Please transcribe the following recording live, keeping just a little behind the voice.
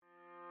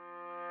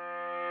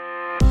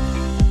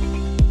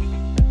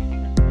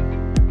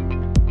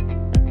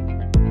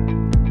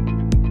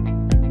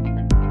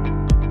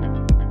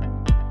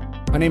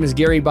name is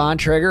Gary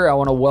Bontrager. I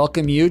want to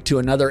welcome you to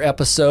another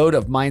episode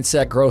of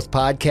Mindset Growth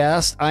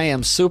Podcast. I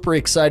am super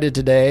excited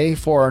today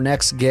for our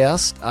next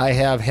guest. I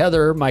have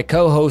Heather, my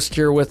co-host,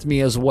 here with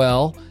me as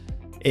well.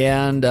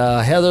 And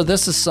Heather,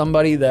 this is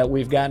somebody that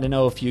we've gotten to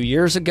know a few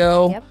years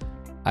ago. Yep.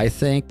 I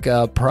think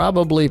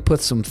probably put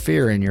some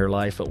fear in your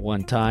life at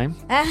one time.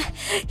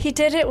 He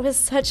did it with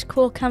such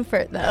cool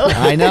comfort, though.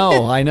 I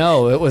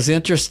know. It was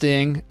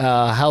interesting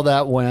how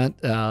that went.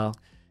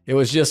 It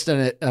was just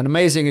an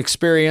amazing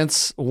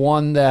experience,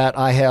 one that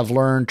I have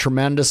learned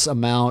tremendous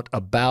amount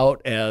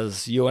about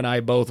as you and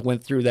I both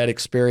went through that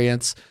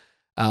experience.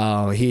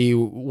 He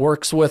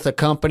works with a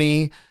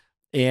company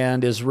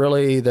and is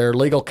really their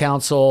legal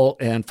counsel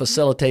and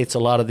facilitates a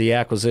lot of the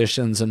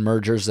acquisitions and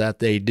mergers that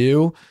they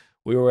do.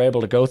 We were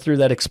able to go through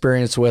that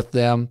experience with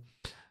them.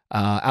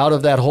 Out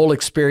of that whole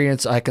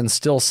experience, I can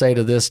still say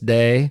to this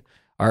day,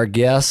 our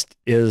guest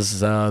is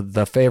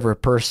the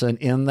favorite person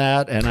in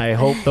that, and I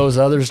hope those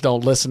others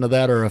don't listen to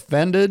that or are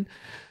offended.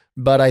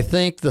 But I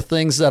think the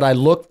things that I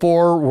looked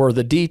for were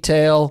the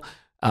detail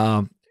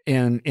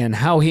in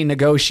how he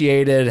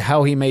negotiated,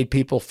 how he made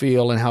people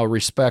feel, and how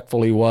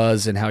respectful he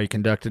was, and how he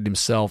conducted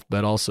himself,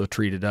 but also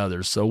treated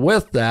others. So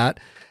with that,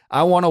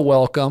 I want to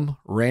welcome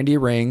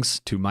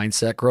RandyRings to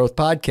Mindset Growth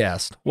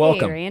Podcast.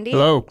 Welcome. Hey, Randy.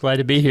 Hello, glad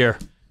to be here.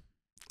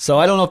 So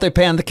I don't know if they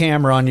panned the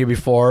camera on you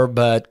before,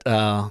 but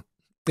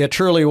it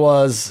truly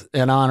was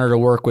an honor to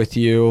work with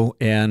you,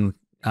 and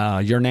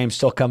your name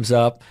still comes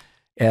up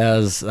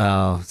as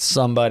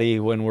somebody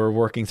when we're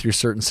working through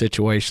certain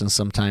situations.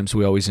 Sometimes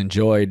we always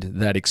enjoyed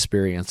that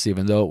experience,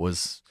 even though it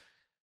was,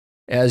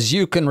 as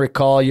you can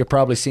recall, you've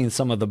probably seen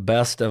some of the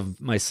best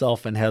of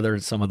myself and Heather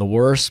and some of the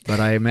worst,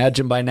 but I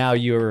imagine by now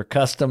you're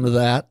accustomed to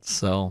that.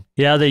 So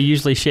yeah, they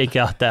usually shake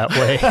out that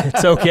way.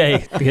 It's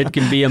okay. It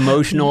can be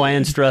emotional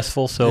and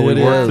stressful, so we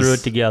work through it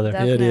together.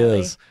 Definitely. It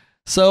is.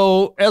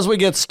 So as we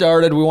get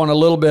started, we want a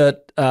little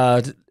bit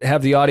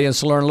have the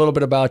audience learn a little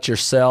bit about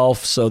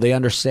yourself so they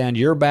understand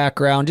your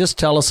background. Just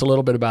tell us a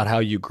little bit about how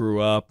you grew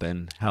up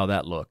and how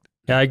that looked.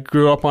 Yeah, I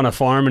grew up on a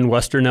farm in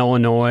western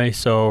Illinois,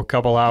 so a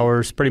couple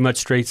hours, pretty much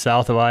straight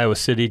south of Iowa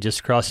City, just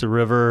across the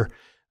river.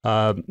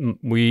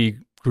 We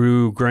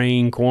grew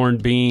grain, corn,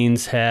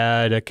 beans,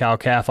 had a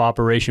cow-calf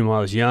operation when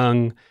I was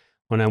young.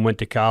 When I went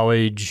to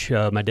college,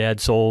 my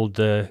dad sold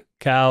the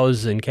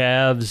cows and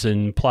calves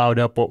and plowed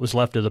up what was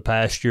left of the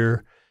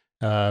pasture.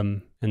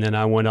 And then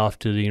I went off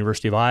to the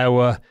University of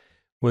Iowa,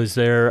 was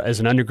there as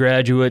an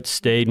undergraduate,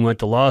 stayed and went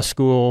to law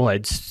school.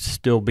 I'd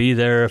still be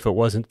there if it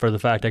wasn't for the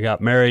fact I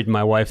got married.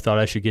 My wife thought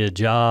I should get a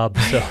job.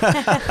 So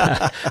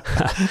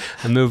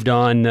I moved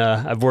on.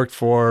 I've worked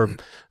for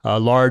a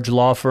large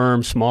law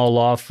firm, small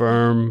law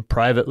firm,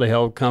 privately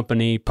held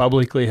company,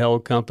 publicly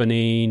held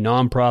company,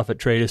 nonprofit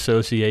trade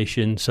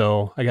association.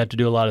 So I got to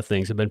do a lot of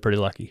things. I've been pretty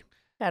lucky.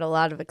 Got a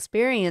lot of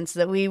experience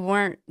that we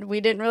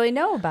didn't really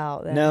know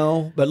about. Then.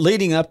 No, but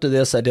leading up to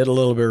this, I did a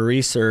little bit of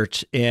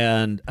research,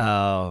 and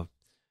I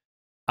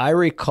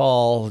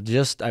recall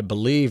just, I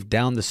believe,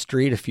 down the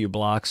street a few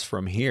blocks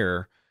from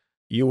here,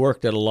 you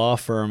worked at a law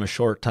firm a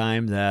short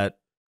time that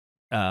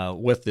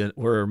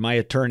where my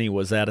attorney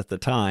was at the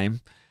time.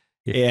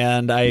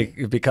 Yeah. And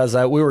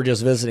we were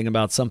just visiting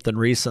about something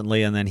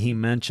recently, and then he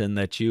mentioned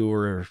that you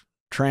were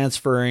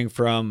transferring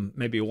from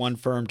maybe one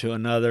firm to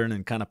another and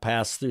then kind of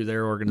passed through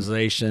their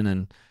organization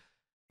and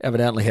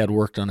evidently had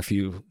worked on a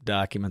few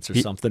documents or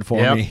something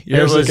for me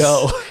years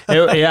ago.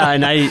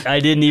 And I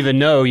didn't even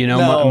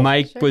know,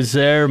 Mike was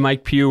there,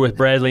 Mike Pugh with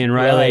Bradley and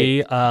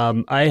Riley.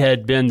 Right. I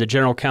had been the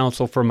general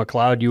counsel for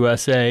McLeod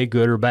USA,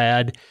 good or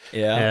bad.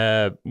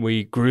 Yeah.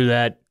 We grew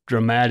that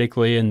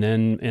dramatically and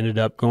then ended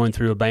up going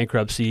through a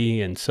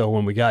bankruptcy. And so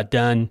when we got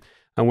done,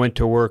 I went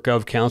to work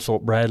of counsel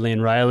at Bradley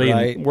and Riley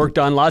and worked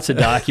on lots of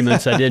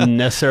documents. I didn't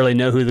necessarily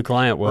know who the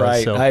client was.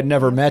 Right. So. I had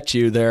never met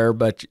you there,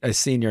 but I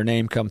seen your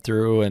name come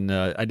through, and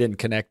I didn't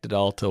connect at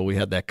all till we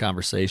had that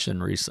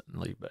conversation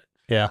recently. But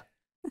yeah,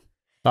 a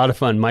lot of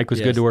fun. Mike was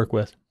good to work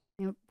with.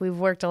 We've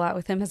worked a lot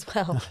with him as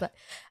well. But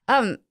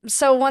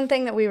so one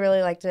thing that we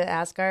really like to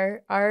ask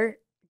our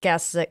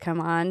guests that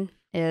come on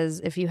is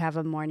if you have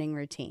a morning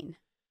routine.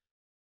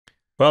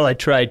 Well, I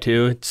try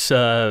to.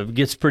 It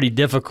gets pretty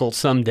difficult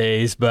some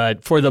days,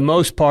 but for the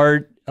most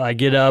part, I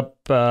get up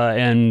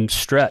and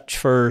stretch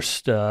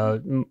first,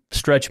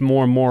 stretch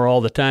more and more all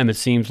the time, it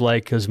seems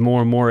like, because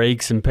more and more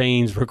aches and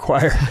pains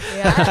require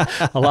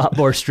a lot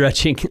more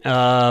stretching.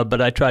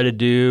 But I try to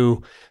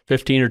do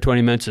 15 or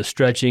 20 minutes of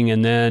stretching,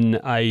 and then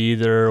I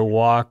either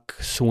walk,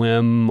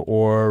 swim,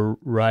 or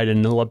ride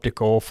an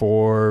elliptical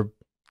for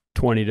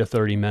 20 to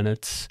 30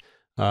 minutes.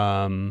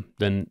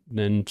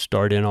 Then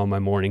start in on my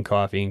morning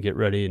coffee and get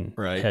ready and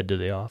head to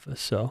the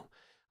office. So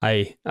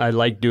I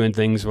like doing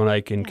things when I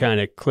can kind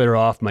of clear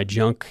off my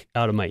junk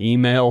out of my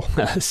email.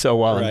 So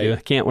while I'm doing,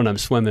 I can't when I'm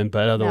swimming,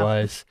 but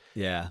otherwise,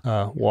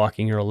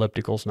 walking or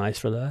elliptical is nice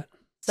for that.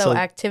 So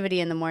activity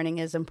in the morning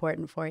is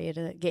important for you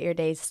to get your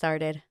day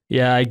started.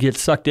 Yeah, I get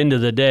sucked into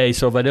the day.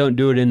 So if I don't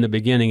do it in the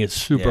beginning, it's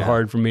super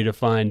hard for me to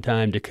find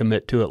time to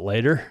commit to it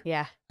later.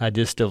 Yeah. I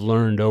just have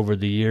learned over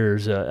the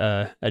years,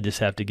 I just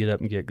have to get up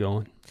and get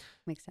going.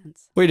 Makes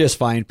sense. We just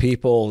find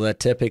people that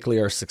typically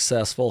are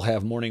successful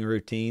have morning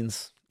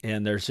routines,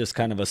 and there's just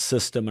kind of a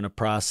system and a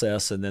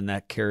process, and then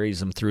that carries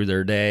them through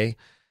their day.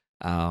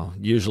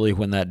 Usually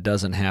when that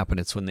doesn't happen,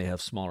 it's when they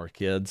have smaller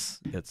kids.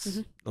 It's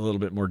a little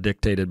bit more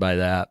dictated by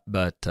that,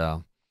 but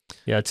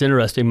yeah, it's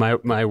interesting.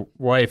 My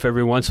wife,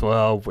 every once in a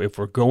while, if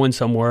we're going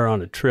somewhere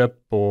on a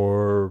trip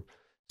or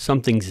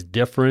something's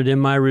different in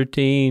my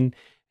routine,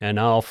 and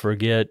I'll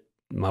forget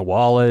my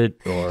wallet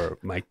or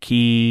my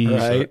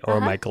keys or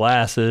my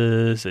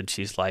glasses, and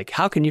she's like,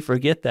 "How can you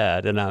forget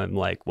that?" And I'm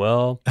like,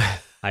 "Well,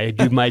 I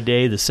do my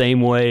day the same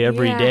way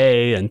every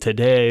day, and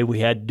today we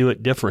had to do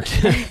it different."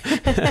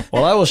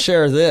 Well, I will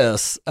share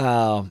this.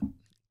 I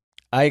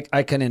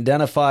can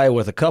identify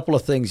with a couple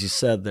of things you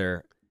said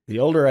there. The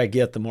older I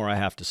get, the more I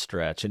have to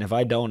stretch, and if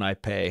I don't, I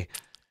pay.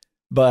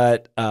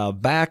 But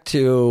back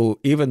to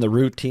even the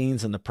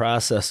routines and the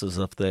processes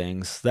of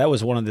things, that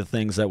was one of the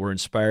things that were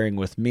inspiring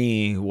with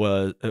me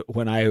was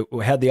when I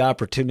had the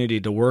opportunity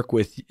to work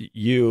with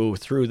you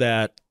through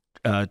that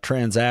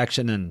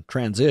transaction and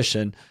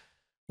transition,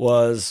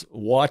 was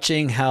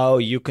watching how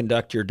you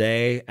conduct your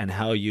day and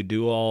how you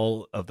do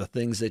all of the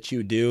things that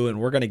you do. And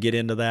we're going to get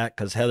into that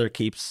because Heather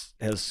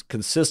has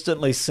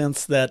consistently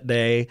since that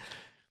day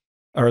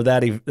or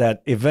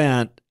that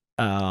event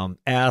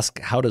ask,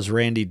 how does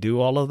Randy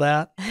do all of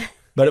that?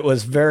 But it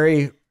was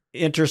very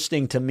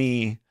interesting to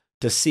me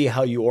to see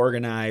how you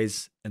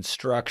organize and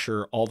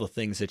structure all the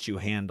things that you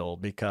handle,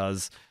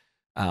 because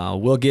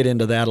we'll get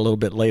into that a little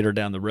bit later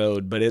down the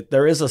road. But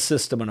there is a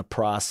system and a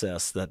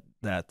process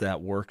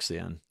that works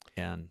in.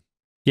 And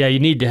yeah, you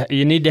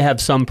need to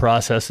have some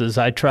processes.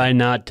 I try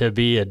not to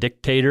be a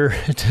dictator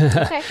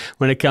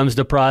when it comes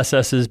to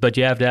processes, but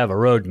you have to have a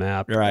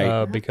roadmap,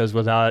 right? Because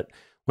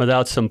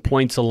without some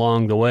points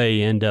along the way,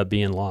 you end up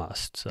being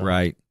lost. So.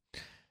 Right.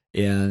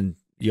 And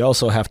you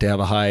also have to have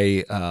a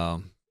high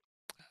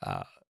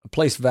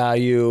place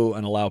value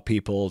and allow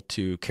people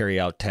to carry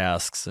out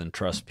tasks and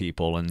trust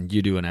people. And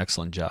you do an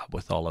excellent job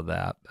with all of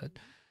that. But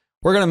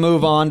we're going to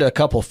move on to a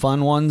couple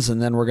fun ones,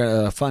 and then we're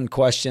going to fun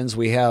questions.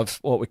 We have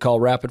what we call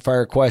rapid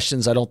fire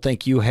questions. I don't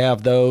think you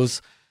have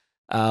those.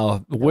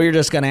 We're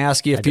just going to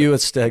ask you a few.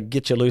 It's to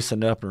get you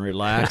loosened up and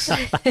relax.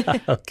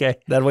 Okay.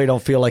 That way you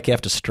don't feel like you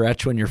have to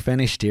stretch when you're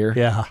finished here.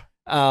 Yeah.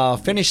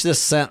 Finish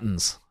this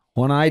sentence.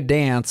 When I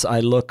dance, I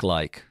look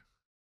like.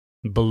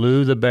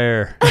 Baloo the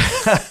bear.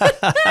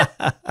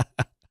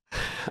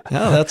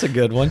 Oh, that's a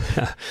good one.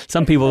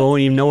 Some people don't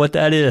even know what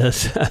that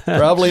is.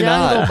 Probably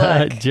Jungle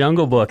not. Book.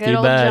 Jungle Book. Good You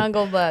old bet.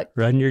 Jungle Book.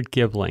 Rudyard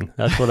Kipling.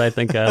 That's what I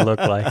think I look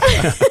like.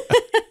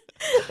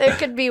 There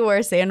could be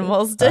worse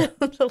animals to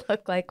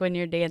look like when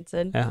you're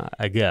dancing. Yeah,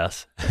 I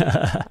guess. All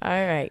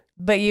right.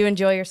 But you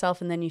enjoy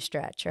yourself and then you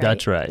stretch, right?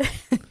 That's right.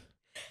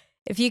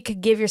 If you could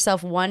give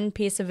yourself one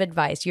piece of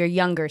advice, your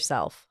younger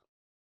self,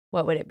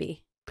 what would it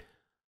be?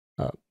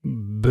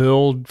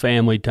 Build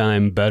family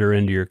time better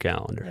into your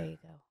calendar. There you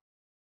go.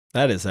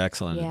 That is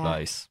excellent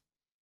advice.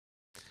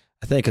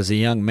 I think as a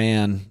young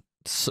man,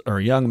 or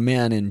young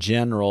men in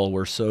general,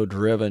 we're so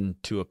driven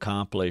to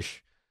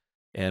accomplish,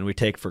 and we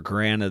take for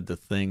granted the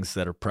things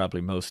that are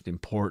probably most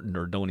important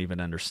or don't even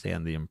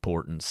understand the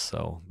importance.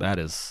 So I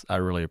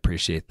really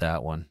appreciate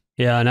that one.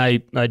 Yeah, and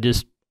I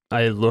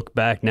look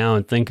back now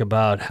and think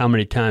about how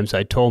many times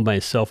I told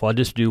myself, I'll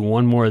just do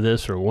one more of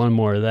this or one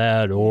more of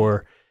that,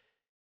 or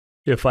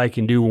if I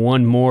can do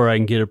one more, I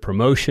can get a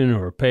promotion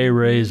or a pay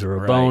raise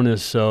or a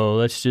bonus. So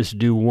let's just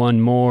do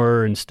one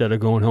more instead of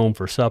going home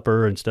for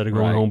supper, instead of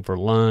going home for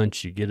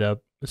lunch. You get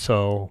up,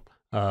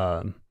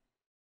 and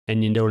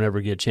you don't ever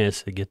get a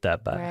chance to get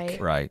that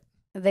back. Right.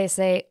 They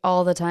say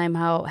all the time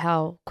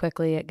how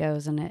quickly it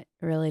goes, and it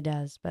really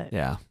does. But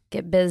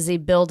get busy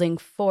building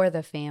for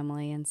the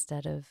family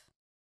instead of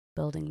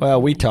building.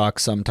 Well, we talk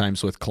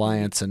sometimes with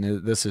clients,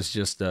 and this is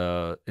just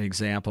an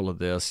example of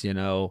this.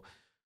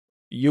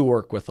 You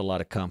work with a lot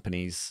of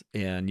companies,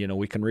 and,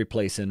 we can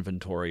replace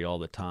inventory all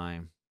the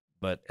time.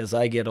 But as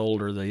I get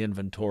older, the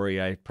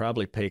inventory I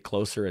probably pay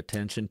closer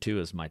attention to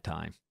is my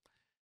time,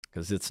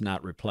 because it's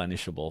not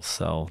replenishable.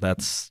 So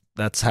that's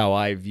how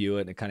I view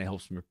it. And it kind of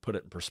helps me put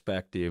it in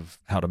perspective,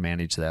 how to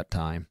manage that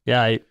time.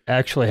 Yeah, I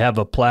actually have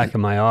a plaque in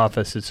my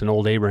office. It's an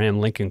old Abraham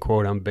Lincoln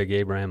quote. I'm a big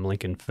Abraham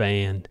Lincoln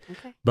fan.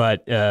 Okay.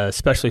 But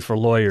especially for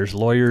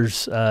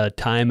lawyers,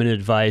 time and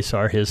advice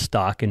are his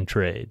stock and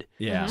trade.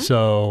 Yeah.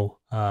 So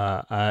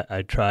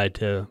I try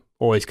to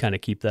always kind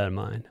of keep that in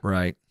mind.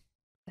 Right.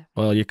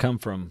 Well, you come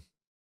from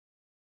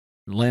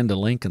land of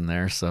Lincoln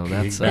there, so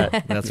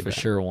that's for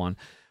sure one.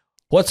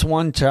 What's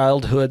one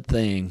childhood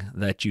thing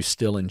that you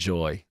still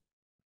enjoy?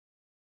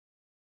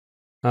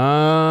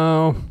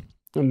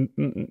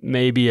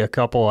 Maybe a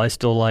couple. I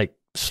still like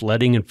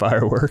sledding and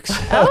fireworks.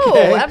 Oh,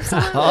 okay.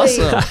 Absolutely.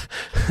 Awesome.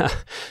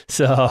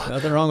 So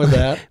nothing wrong with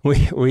that.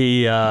 We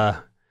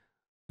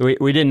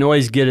didn't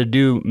always get to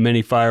do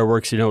many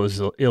fireworks. It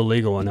was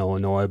illegal in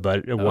Illinois,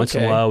 but once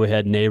in a while we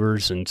had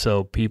neighbors, and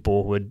so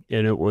people would,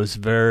 and it was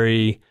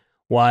very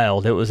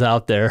wild. It was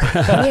out there.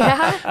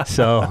 Yeah.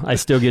 So I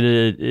still get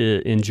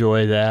to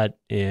enjoy that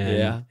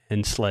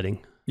and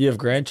sledding. You have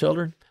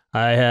grandchildren?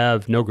 I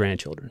have no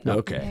grandchildren. No.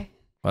 Okay.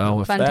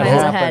 Well, if Fun that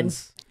times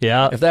happens,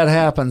 Yeah. if that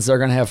happens, they're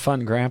going to have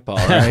fun, Grandpa,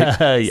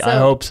 right? I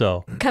hope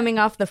so. Coming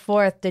off the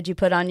 4th, did you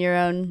put on your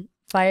own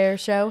fire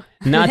show?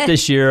 Not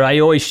this year. I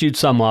always shoot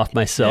some off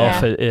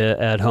myself Yeah.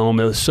 at home.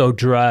 It was so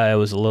dry, I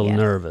was a little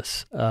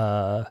nervous.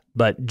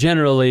 But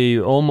generally,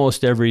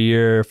 almost every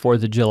year,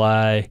 4th of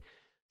July,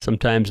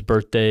 sometimes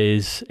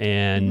birthdays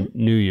and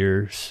New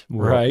Year's,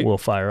 we'll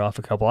fire off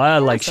a couple. I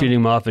like shooting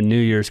them off on New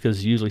Year's because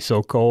it's usually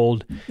so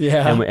cold.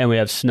 Yeah. And we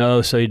have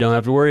snow, so you don't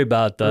have to worry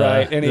about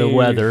the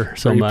weather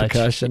so much.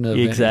 Repercussion of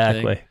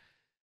Exactly. anything.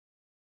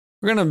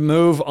 We're going to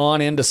move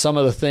on into some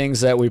of the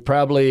things that we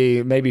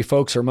maybe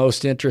folks are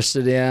most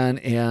interested in,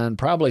 and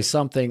probably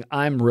something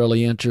I'm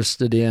really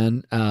interested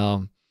in.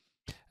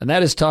 And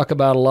that is talk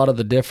about a lot of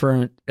the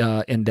different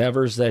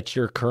endeavors that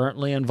you're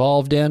currently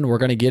involved in. We're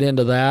going to get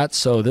into that.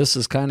 So this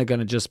is kind of going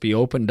to just be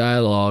open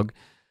dialogue.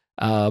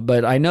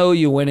 But I know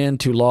you went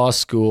into law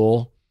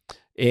school,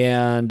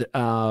 and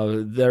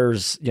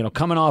there's,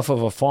 coming off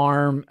of a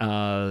farm,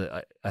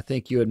 I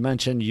think you had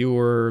mentioned you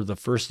were the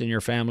first in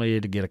your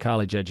family to get a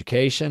college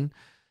education.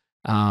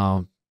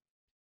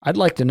 I'd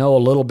like to know a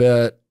little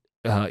bit,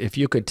 if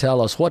you could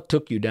tell us what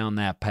took you down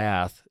that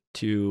path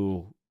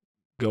to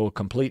go a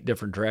complete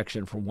different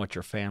direction from what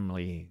your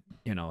family,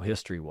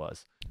 history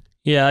was.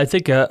 Yeah, I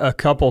think a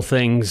couple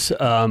things.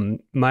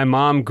 My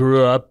mom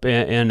grew up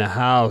in a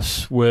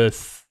house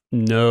with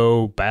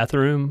no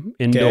bathroom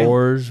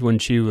indoors when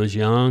she was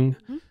young.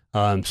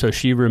 So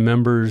she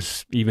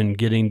remembers even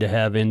getting to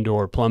have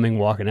indoor plumbing,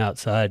 walking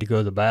outside to go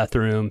to the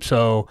bathroom.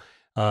 So,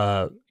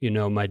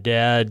 my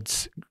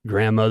dad's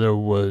grandmother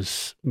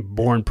was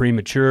born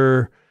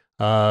premature,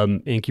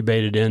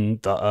 incubated in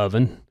the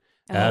oven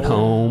at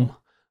home.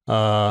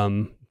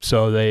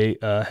 So they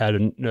had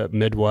a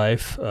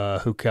midwife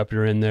who kept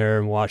her in there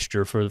and watched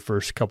her for the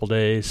first couple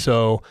days.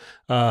 So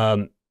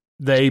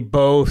they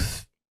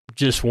both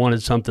just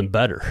wanted something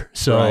better.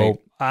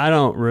 So I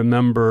don't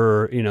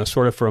remember,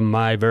 sort of from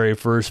my very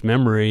first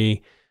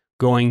memory,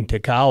 going to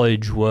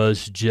college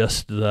was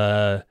just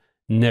the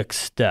next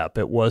step.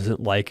 It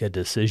wasn't like a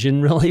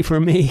decision really for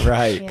me.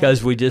 Right.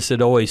 Because we just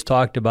had always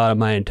talked about it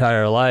my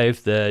entire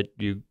life that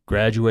you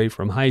graduate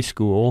from high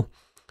school,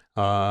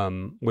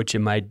 which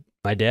in my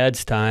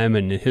dad's time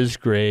and his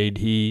grade,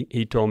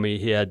 he told me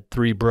he had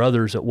 3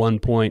 brothers at one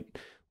point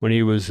when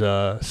he was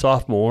a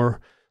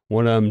sophomore.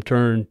 One of them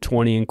turned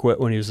 20 and quit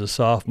when he was a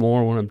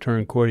sophomore. One of them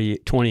turned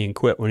 20 and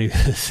quit when he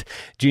was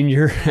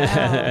junior. Wow.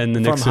 And the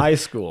next high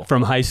school.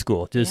 From high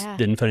school. Just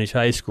didn't finish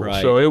high school.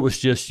 Right. So it was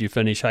just you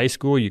finish high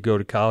school, you go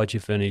to college, you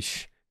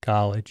finish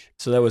college.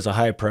 So that was a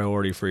high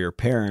priority for your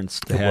parents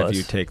to have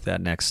you take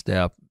that next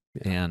step.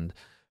 And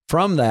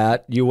from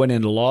that, you went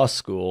into law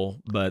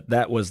school, but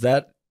was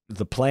that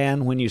the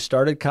plan when you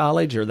started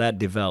college, or that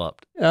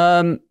developed?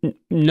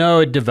 No,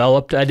 it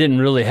developed. I didn't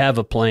really have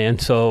a plan.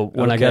 So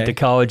when I got to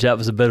college, that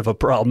was a bit of a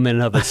problem in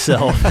and of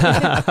itself.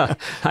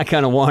 I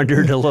kind of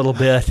wandered a little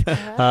bit.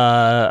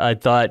 I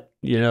thought,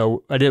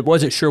 I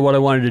wasn't sure what I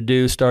wanted to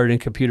do, started in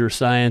computer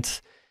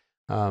science,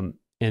 and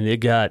it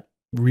got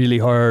really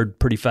hard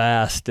pretty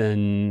fast,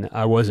 and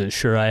I wasn't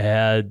sure I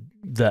had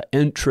the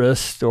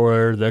interest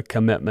or the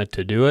commitment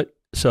to do it.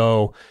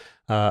 So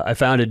I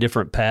found a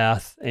different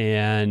path,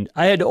 and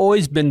I had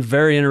always been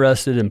very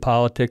interested in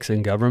politics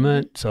and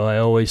government, so I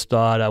always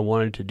thought I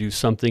wanted to do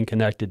something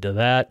connected to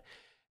that,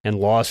 and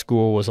law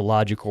school was a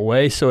logical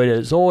way. So it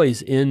is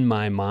always in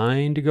my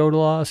mind to go to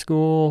law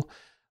school,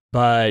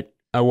 but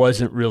I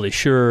wasn't really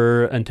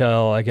sure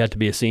until I got to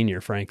be a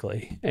senior,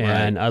 frankly.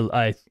 And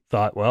I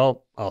thought,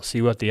 well, I'll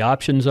see what the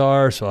options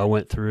are. So I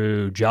went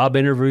through job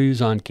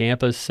interviews on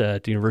campus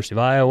at the University of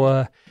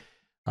Iowa.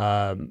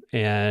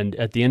 And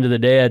at the end of the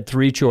day, I had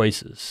 3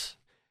 choices.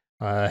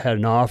 I had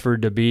an offer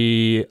to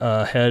be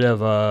head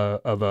of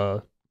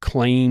a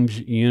claims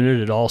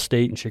unit at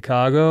Allstate in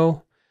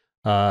Chicago.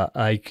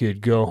 I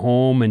could go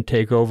home and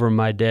take over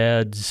my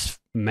dad's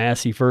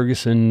Massey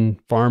Ferguson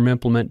farm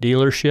implement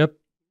dealership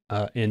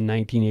in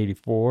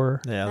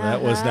 1984. Yeah,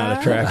 that was not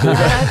attractive.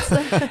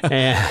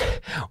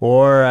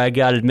 Or I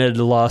got admitted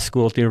to law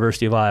school at the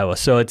University of Iowa.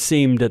 So it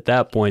seemed at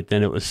that point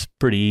then it was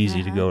pretty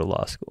easy to go to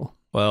law school.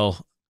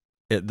 Well,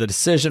 the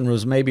decision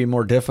was maybe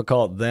more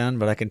difficult then,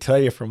 but I can tell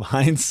you from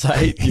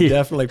hindsight, you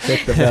definitely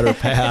picked the better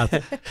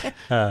path.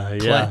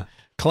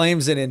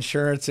 Claims and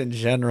insurance in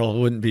general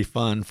wouldn't be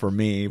fun for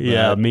me.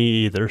 But,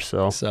 me either.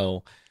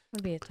 So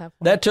would be a tough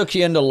one. That took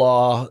you into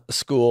law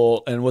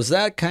school, and was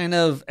that kind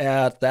of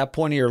at that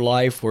point of your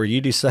life where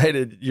you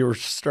decided you were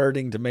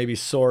starting to maybe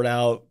sort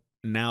out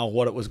now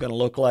what it was going to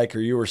look like, or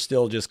you were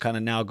still just kind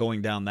of now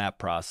going down that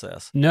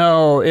process?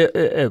 No,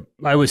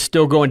 I was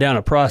still going down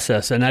a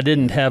process, and I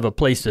didn't have a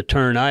place to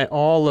turn.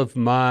 All of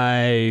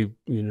my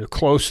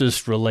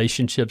closest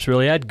relationships,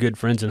 really, I had good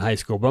friends in high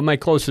school, but my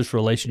closest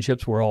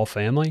relationships were all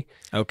family.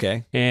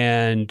 Okay.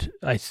 And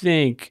I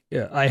think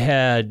I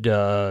had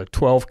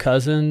 12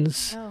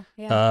 cousins. Oh,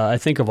 yeah. I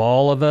think of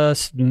all of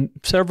us,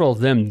 several of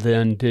them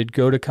then did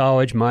go to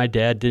college. My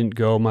dad didn't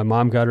go. My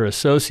mom got her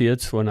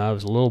associates when I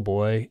was a little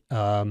boy.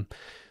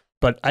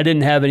 but I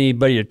didn't have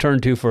anybody to turn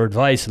to for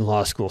advice in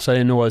law school, so I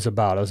didn't know what it was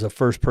about. I was the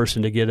first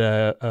person to get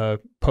a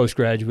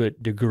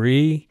postgraduate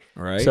degree,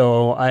 Right.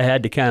 So I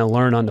had to kind of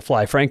learn on the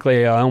fly.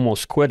 Frankly, I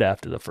almost quit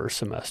after the first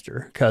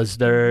semester because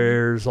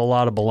there's a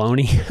lot of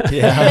baloney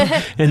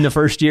in the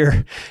first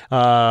year.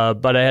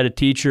 But I had a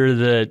teacher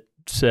that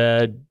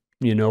said,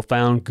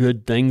 found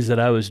good things that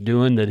I was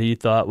doing that he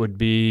thought would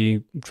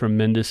be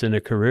tremendous in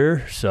a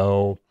career.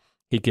 So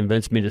he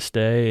convinced me to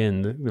stay,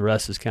 and the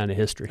rest is kind of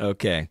history.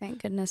 Okay.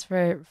 Thank goodness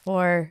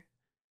for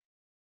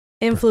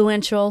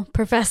influential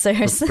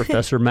professors.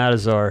 Professor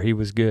Matazar, he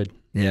was good.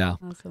 Yeah.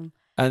 Awesome.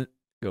 And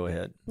go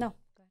ahead. No.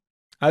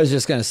 I was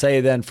just going to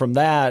say then from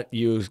that,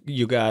 you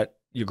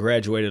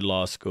graduated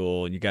law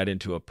school and you got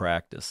into a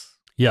practice.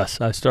 Yes,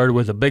 I started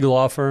with a big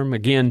law firm.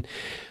 Again,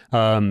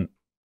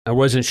 I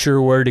wasn't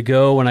sure where to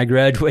go when I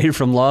graduated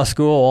from law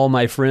school. All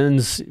my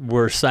friends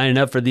were signing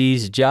up for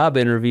these job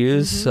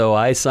interviews, so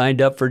I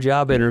signed up for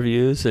job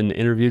interviews and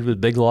interviewed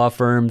with big law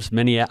firms.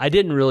 I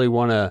didn't really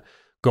want to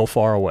go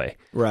far away.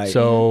 Right.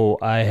 So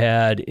I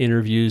had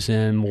interviews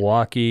in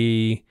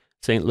Milwaukee,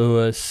 St.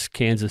 Louis,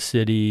 Kansas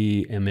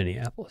City, and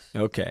Minneapolis.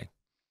 Okay.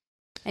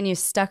 And you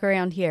stuck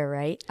around here,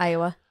 right?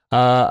 Iowa?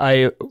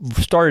 I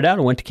started out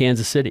and went to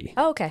Kansas City.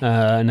 Oh, okay.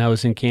 And I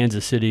was in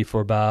Kansas City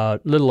for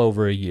about a little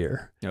over a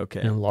year.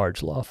 Okay. In a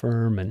large law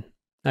firm. And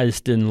I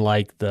just didn't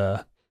like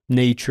the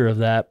nature of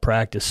that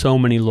practice. So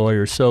many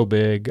lawyers, so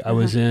big. I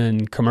was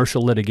in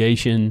commercial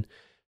litigation.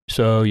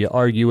 So you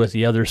argue with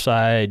the other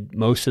side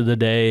most of the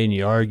day, and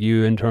you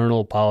argue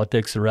internal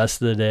politics the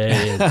rest of the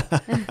day.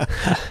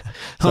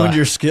 Honed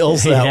your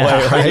skills that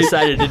way, right? I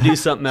decided to do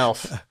something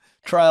else.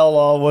 Trial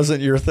law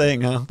wasn't your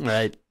thing, huh?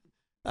 Right.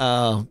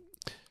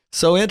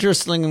 So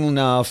interesting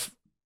enough,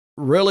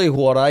 really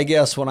what I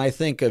guess when I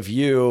think of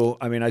you,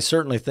 I mean, I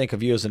certainly think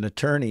of you as an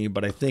attorney,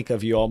 but I think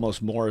of you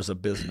almost more as a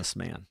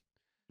businessman.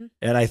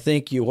 And I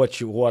think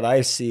what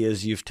I see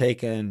is you've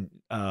taken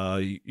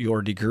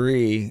your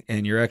degree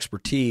and your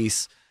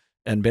expertise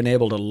and been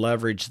able to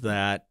leverage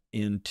that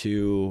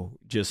into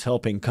just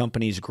helping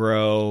companies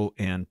grow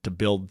and to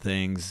build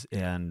things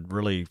and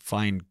really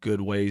find good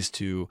ways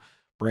to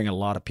bring a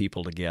lot of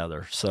people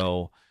together.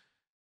 So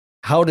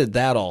how did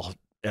that all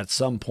at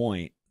some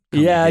point come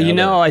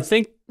together? I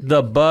think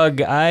the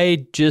bug,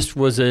 I just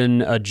was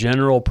in a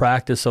general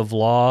practice of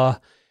law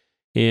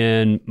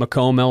in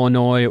Macomb,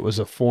 Illinois. It was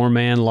a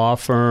 4-man law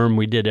firm.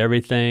 We did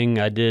everything.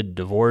 I did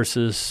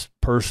divorces,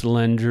 personal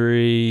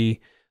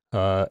injury,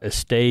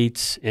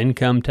 estates,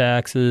 income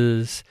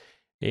taxes,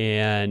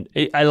 and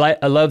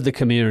I love the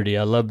community.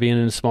 I love being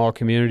in a small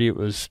community. It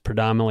was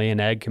predominantly an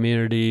ag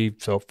community,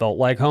 so it felt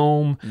like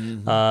home.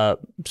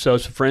 So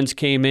some friends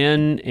came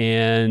in,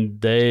 and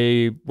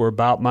they were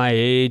about my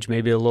age,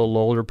 maybe a little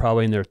older,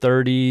 probably in their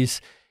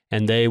 30s.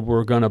 And they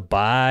were going to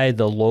buy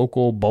the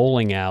local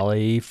bowling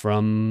alley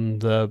from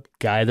the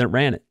guy that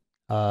ran it,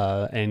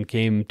 and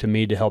came to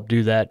me to help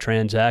do that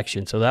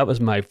transaction. So that was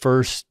my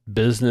first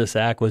business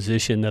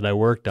acquisition that I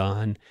worked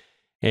on.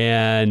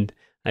 And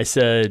I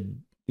said,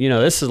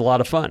 this is a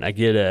lot of fun. I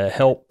get to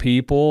help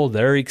people.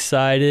 They're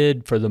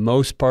excited. For the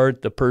most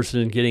part, the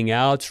person getting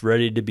out's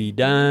ready to be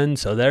done.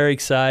 So they're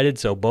excited.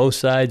 So both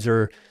sides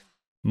are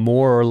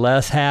more or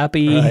less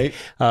happy. Right.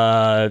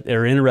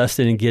 They're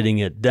interested in getting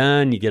it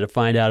done. You get to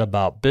find out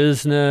about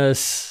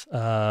business.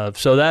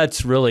 So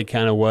that's really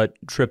kind of what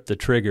tripped the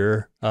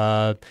trigger.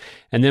 And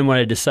then when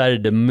I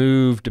decided to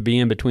move to be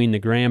in between the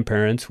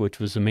grandparents, which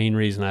was the main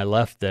reason I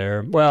left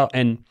there,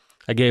 and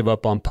I gave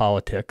up on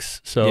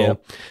politics.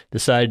 So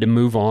decided to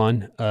move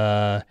on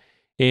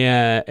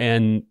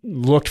and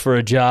looked for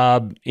a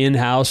job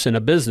in-house in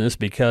a business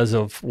because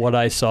of what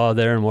I saw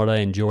there and what I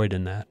enjoyed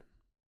in that.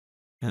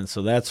 And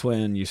so that's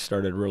when you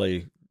started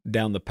really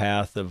down the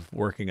path of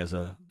working as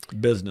a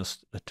business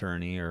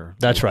attorney or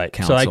That's right.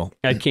 counsel. So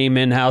I came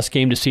in-house,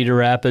 came to Cedar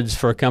Rapids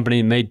for a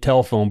company that made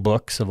telephone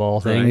books, of all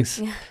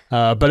things.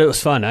 Right. But it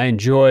was fun. I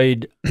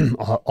enjoyed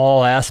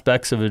all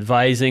aspects of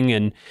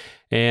advising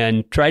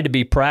and tried to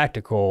be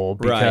practical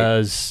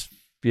because,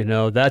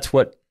 that's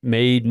what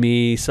made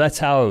me, so that's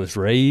how I was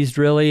raised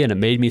really, and it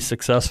made me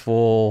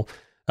successful.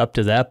 Up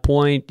to that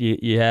point,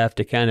 you have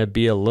to kind of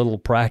be a little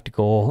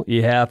practical.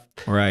 You have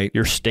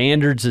your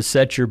standards that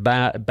set your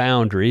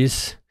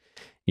boundaries.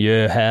 You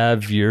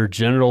have your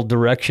general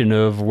direction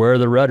of where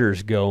the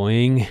rudder's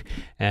going.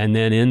 And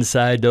then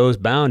inside those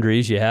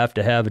boundaries, you have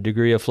to have a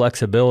degree of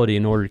flexibility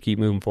in order to keep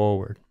moving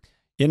forward.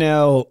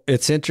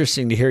 It's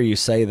interesting to hear you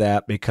say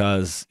that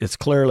because it's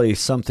clearly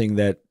something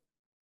that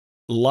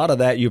a lot of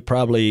that you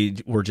probably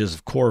were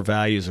just core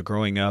values of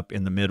growing up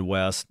in the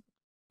Midwest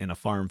in a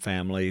farm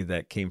family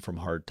that came from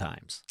hard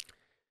times.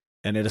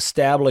 And it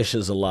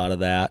establishes a lot of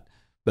that.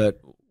 But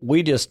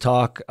we just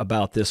talk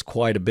about this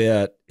quite a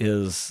bit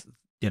is,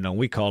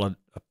 we call it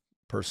a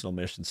personal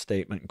mission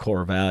statement and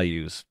core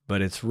values,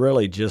 but it's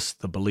really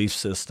just the belief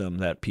system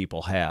that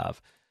people have.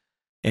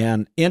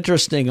 And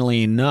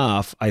interestingly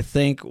enough, I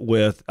think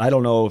I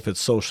don't know if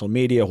it's social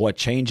media, what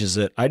changes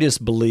it. I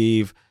just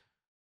believe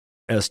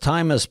as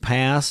time has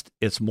passed,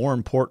 it's more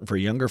important for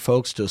younger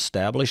folks to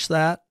establish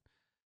that.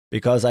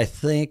 because I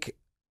think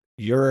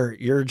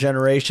your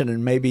generation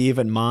and maybe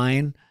even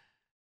mine,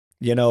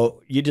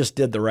 you just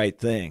did the right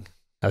thing.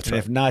 That's and right.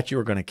 If not, you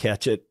were going to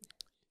catch it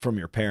from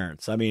your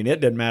parents. I mean, it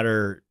didn't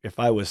matter if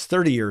I was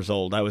 30 years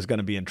old, I was going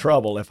to be in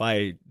trouble if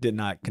I did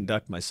not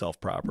conduct myself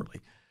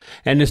properly.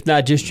 And it's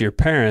not just your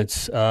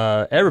parents.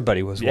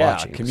 Everybody was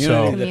watching.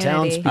 Community, the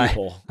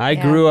townspeople. I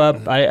grew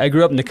up. I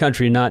grew up in the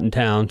country, not in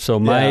town. So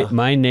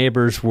my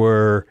neighbors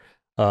were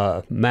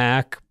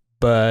Mac,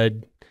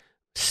 Bud,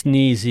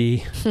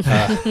 Sneezy,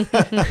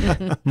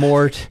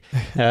 Mort,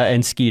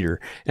 and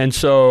Skeeter. And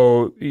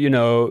so,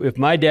 if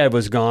my dad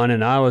was gone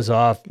and I was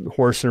off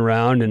horsing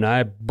around and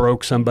I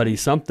broke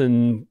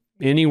something,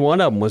 any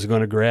one of them was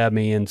going to grab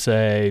me and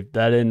say,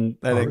 that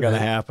ain't going to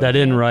happen. That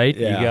isn't right.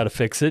 Yeah. You got to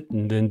fix it,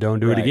 and then don't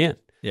do it again.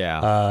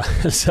 Yeah.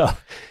 It's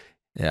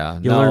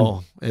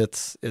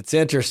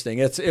interesting.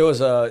 It's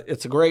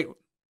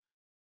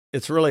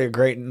really a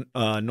great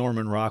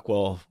Norman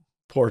Rockwell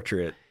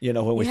portrait,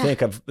 when we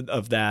think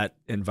of that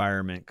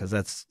environment, because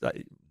that's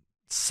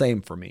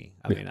same for me.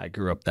 I mean, I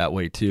grew up that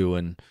way too,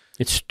 and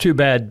it's too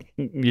bad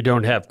you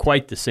don't have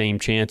quite the same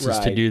chances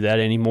to do that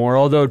anymore.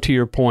 Although, to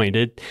your point,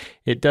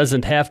 it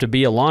doesn't have to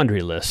be a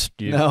laundry list.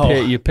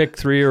 You pick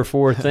 3 or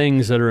 4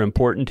 things that are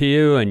important to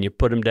you, and you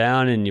put them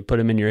down, and you put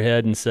them in your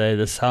head, and say,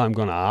 "This is how I'm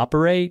going to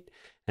operate."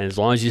 And as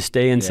long as you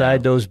stay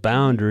inside those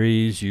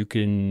boundaries, you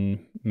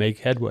can make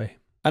headway.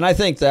 And I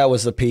think that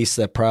was the piece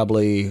that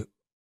probably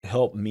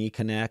helped me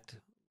connect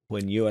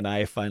when you and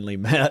I finally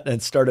met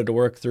and started to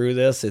work through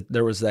this.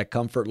 There was that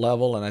comfort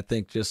level, and I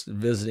think just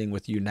visiting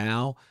with you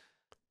now,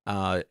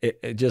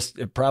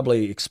 it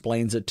probably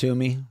explains it to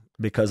me,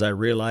 because I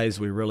realize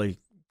we really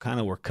kind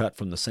of were cut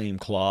from the same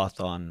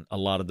cloth on a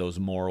lot of those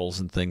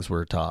morals and things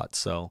we're taught.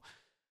 So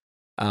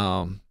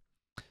the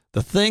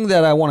thing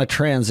that I want to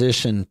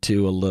transition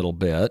to a little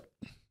bit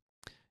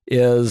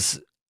is,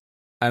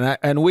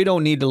 and we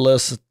don't need to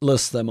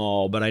list them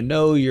all, but I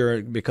know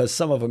because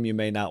some of them you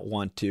may not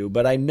want to,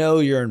 but I know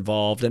you're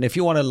involved. And if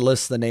you want to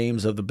list the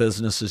names of the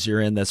businesses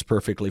you're in, that's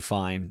perfectly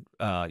fine.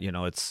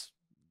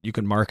 You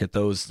can market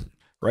those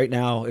right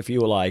now if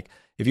you like.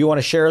 If you want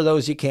to share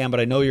those, you can, but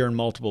I know you're in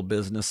multiple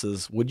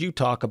businesses. Would you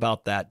talk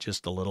about that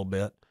just a little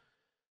bit?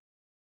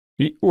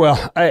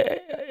 Well,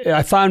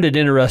 I found it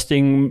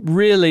interesting,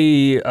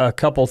 really, a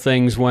couple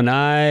things. When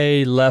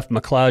I left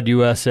McLeod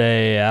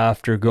USA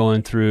after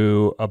going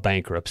through a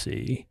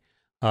bankruptcy,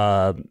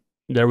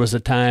 there was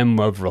a time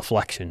of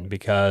reflection,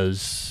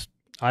 because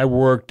I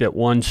worked at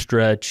one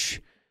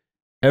stretch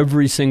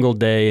every single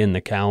day in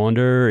the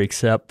calendar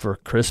except for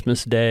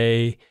Christmas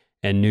Day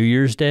and New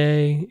Year's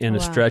Day in a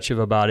stretch of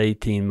about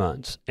 18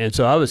 months. And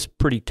so I was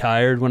pretty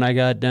tired when I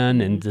got done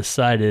and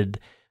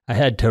decided I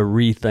had to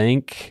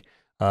rethink.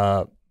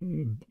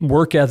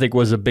 Work ethic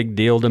was a big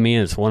deal to me,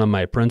 and it's one of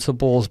my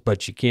principles,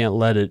 but you can't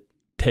let it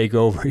take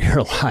over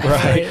your life.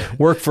 Right.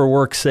 Work for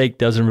work's sake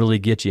doesn't really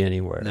get you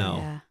anywhere.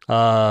 No.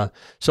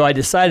 So I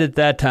decided at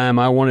that time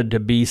I wanted to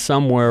be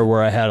somewhere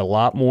where I had a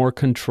lot more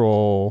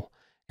control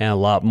and a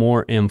lot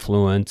more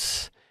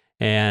influence,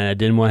 and I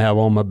didn't want to have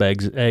all my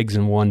eggs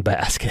in one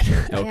basket.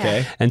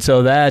 Okay. And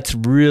so that's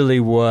really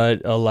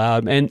what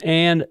allowed,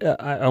 and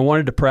I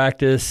wanted to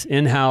practice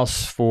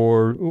in-house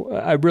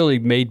I really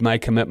made my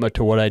commitment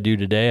to what I do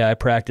today. I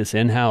practice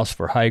in-house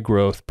for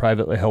high-growth,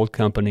 privately held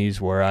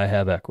companies where I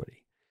have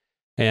equity,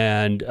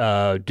 and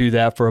do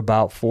that for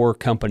about 4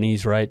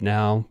 companies right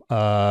now.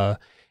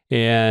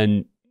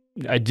 And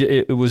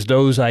it was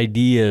those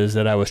ideas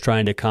that I was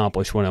trying to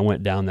accomplish when I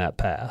went down that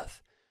path.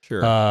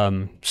 Sure.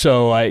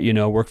 So I,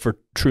 worked for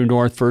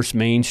TrueNorth First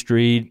Main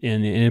Street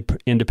in the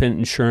independent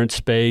insurance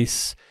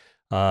space.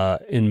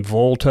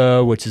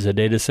 Involta, which is a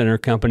data center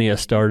company I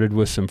started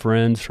with some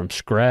friends from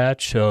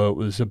scratch. So it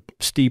was a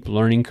steep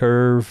learning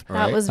curve.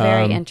 That was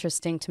very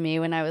interesting to me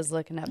when I was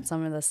looking up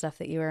some of the stuff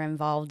that you were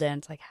involved in.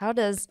 It's like, how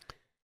does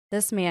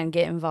this man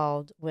get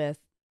involved with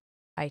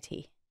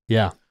IT?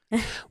 Yeah.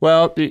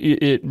 Well,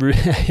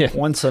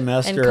 one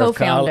semester and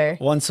co-founder.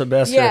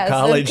 of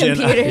college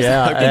in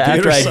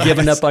after I'd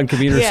given up on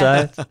computer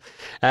science. Yeah.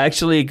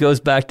 Actually, it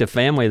goes back to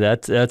family.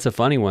 That's a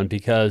funny one,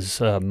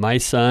 because my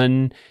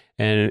son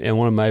and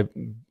one of my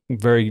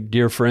very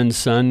dear friend's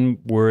son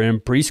were in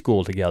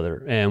preschool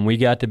together, and we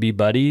got to be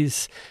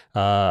buddies.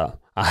 I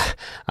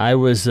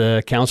was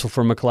counsel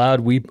for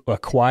McLeod. We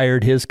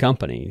acquired his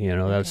company.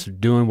 That's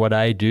doing what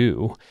I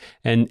do,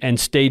 and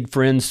stayed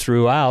friends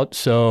throughout.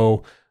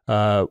 So.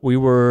 We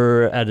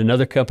were at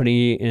another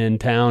company in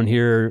town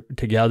here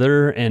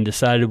together and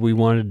decided we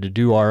wanted to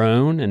do our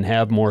own and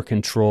have more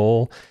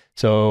control.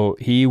 So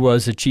he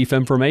was a chief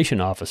information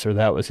officer.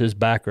 That was his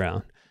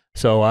background.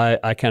 So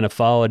I kind of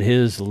followed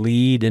his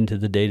lead into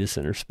the data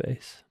center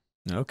space.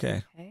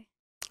 Okay.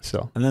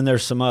 So, and then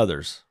there's some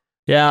others.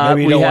 Yeah,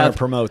 maybe you don't want to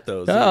promote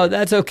those. Oh,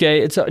 that's okay.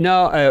 It's right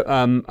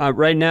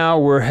now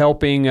we're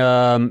helping,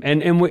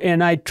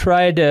 and I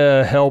try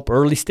to help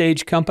early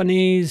stage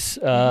companies,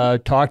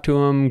 talk to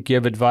them,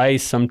 give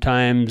advice.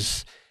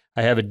 Sometimes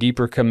I have a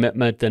deeper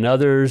commitment than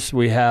others.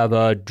 We have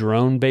a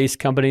drone-based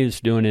company that's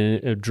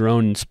doing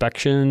drone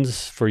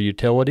inspections for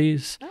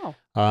utilities.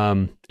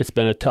 It's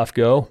been a tough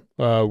go.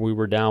 We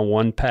were down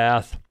one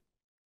path,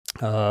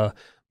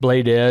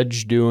 Blade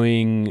Edge,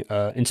 doing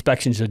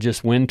inspections of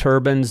just wind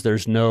turbines.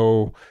 There's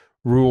no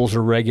rules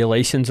or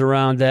regulations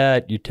around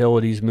that.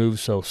 Utilities move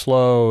so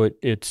slow.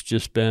 It's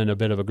just been a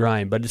bit of a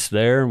grind, but it's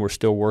there, and we're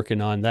still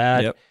working on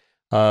that.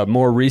 Yep.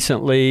 More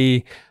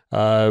recently,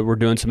 we're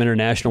doing some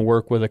international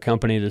work with a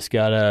company that's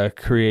got a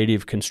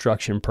creative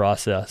construction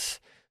process.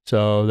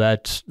 So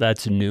that's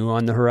new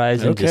on the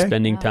horizon, just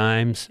spending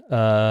times.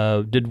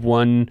 Did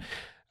one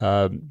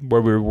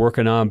where we were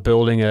working on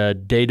building a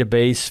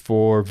database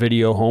for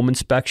video home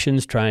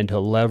inspections, trying to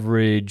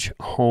leverage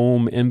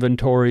home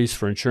inventories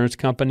for insurance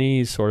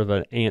companies, sort of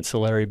an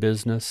ancillary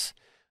business.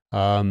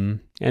 And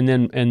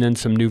then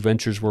some new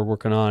ventures we're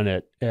working on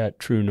at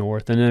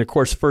TrueNorth. And then, of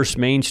course, First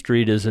Main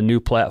Street is a new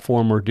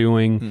platform we're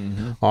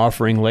doing,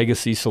 offering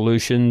legacy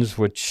solutions,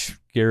 which,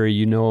 Gary,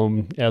 you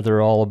know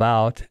they're all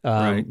about.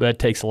 Right. That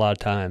takes a lot of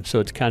time. So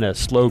it's kind of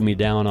slowed me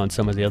down on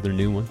some of the other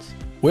new ones.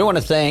 We want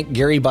to thank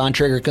Gary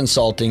Bontrager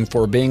Consulting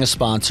for being a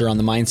sponsor on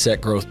the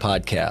Mindset Growth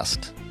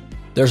Podcast.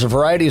 There's a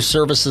variety of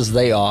services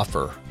they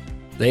offer.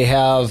 They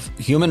have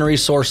human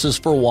resources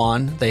for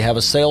one. They have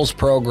a sales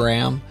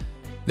program.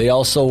 They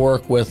also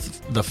work with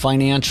the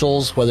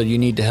financials, whether you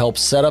need to help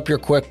set up your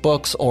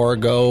QuickBooks or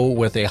go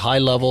with a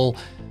high-level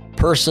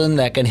person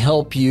that can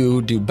help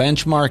you do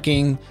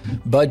benchmarking,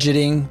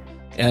 budgeting,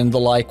 and the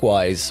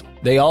likewise.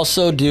 They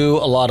also do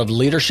a lot of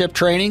leadership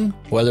training,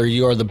 whether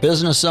you are the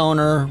business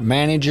owner,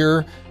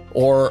 manager,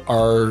 or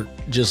are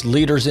just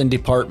leaders in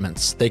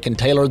departments. They can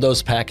tailor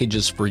those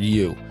packages for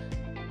you.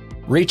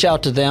 Reach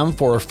out to them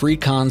for a free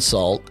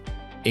consult,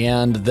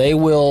 and they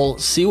will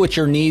see what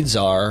your needs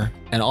are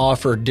and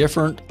offer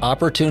different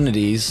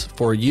opportunities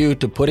for you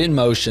to put in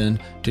motion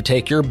to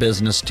take your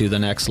business to the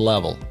next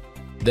level.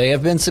 They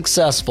have been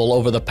successful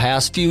over the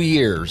past few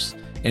years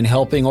in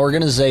helping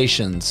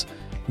organizations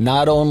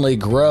not only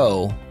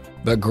grow,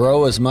 but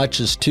grow as much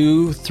as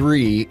 200%,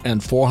 300%,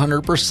 and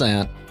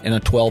 400% in a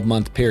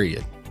 12-month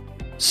period.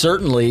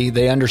 Certainly,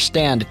 they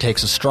understand it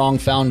takes a strong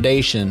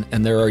foundation,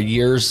 and there are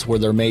years where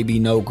there may be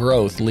no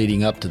growth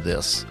leading up to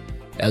this,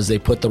 as they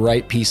put the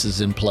right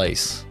pieces in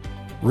place.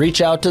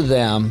 Reach out to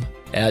them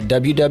at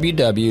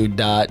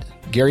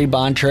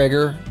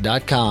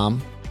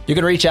www.garybontrager.com. You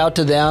can reach out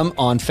to them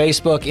on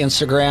Facebook,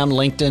 Instagram,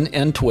 LinkedIn,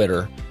 and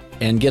Twitter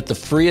and get the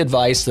free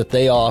advice that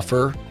they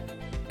offer,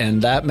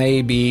 and that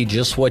may be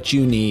just what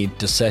you need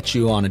to set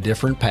you on a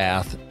different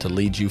path to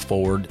lead you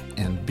forward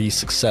and be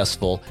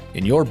successful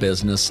in your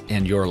business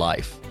and your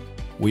life.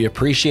 We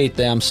appreciate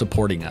them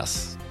supporting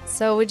us.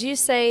 So would you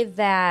say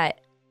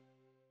that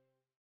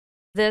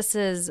this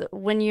is,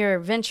 when you're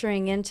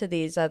venturing into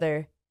these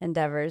other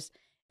endeavors,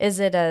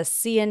 is it a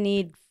see a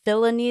need,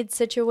 fill a need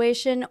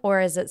situation, or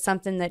is it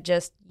something that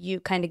just you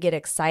kind of get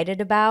excited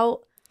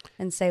about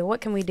and say,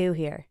 what can we do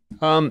here?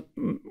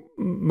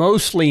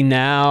 Mostly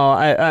now,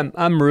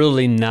 I'm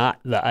really not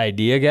the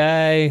idea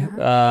guy.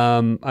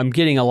 I'm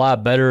getting a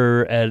lot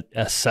better at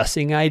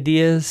assessing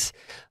ideas.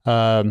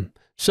 So,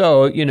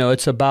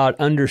 it's about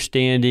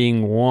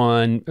understanding,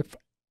 one,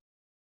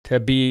 to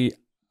be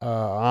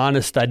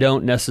honest, I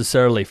don't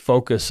necessarily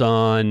focus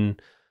on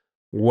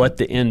what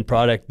the end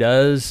product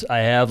does. I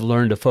have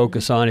learned to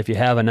focus on, if you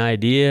have an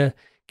idea,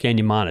 can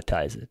you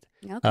monetize it?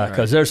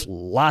 Because there's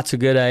lots of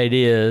good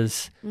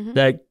ideas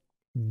that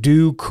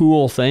do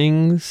cool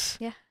things,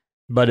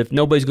 but if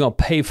nobody's going to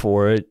pay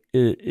for it,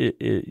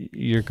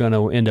 you're going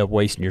to end up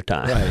wasting your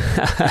time.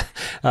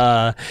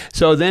 Right.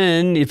 So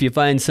then if you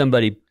find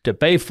somebody to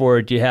pay for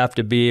it, you have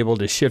to be able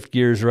to shift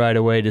gears right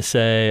away to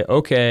say,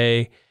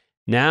 okay,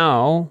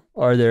 now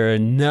are there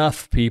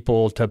enough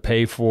people to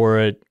pay for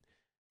it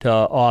to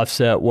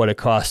offset what it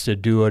costs to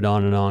do it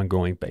on an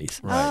ongoing basis?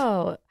 Right.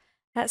 Oh,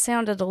 that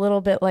sounded a little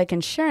bit like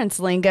insurance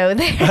lingo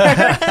there.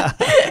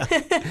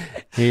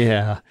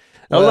 Yeah,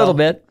 a little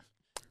bit.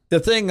 The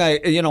thing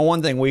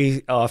one thing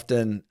we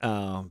often,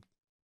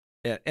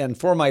 and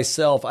for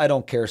myself, I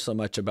don't care so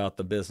much about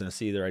the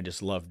business either. I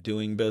just love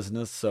doing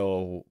business.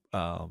 So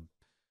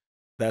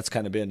that's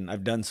kind of been,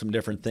 I've done some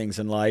different things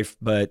in life,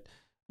 but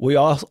we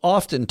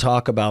often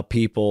talk about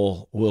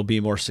people will be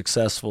more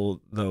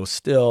successful, though,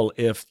 still,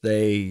 if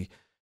they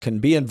can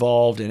be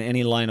involved in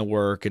any line of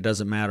work. It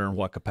doesn't matter in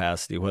what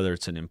capacity, whether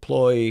it's an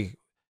employee,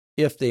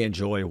 if they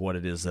enjoy what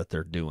it is that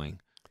they're doing.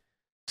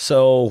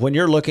 So when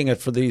you're looking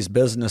at for these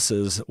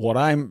businesses,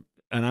 and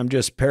I'm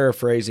just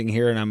paraphrasing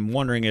here, and I'm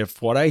wondering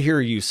if what I hear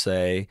you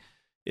say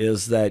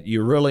is that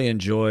you really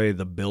enjoy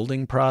the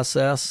building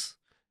process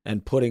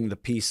and putting the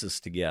pieces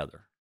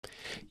together.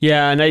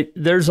 Yeah, and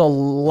there's a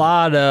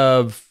lot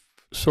of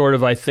sort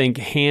of, I think,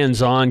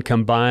 hands-on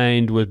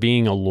combined with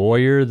being a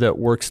lawyer that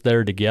works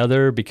there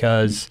together,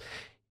 because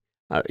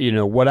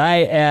what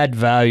I add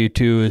value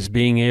to is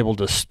being able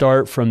to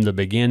start from the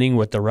beginning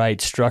with the right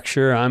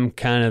structure. I'm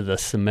kind of the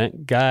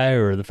cement guy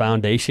or the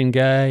foundation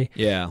guy.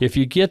 Yeah. If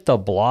you get the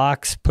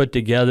blocks put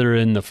together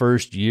in the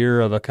first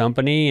year of a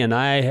company, and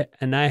I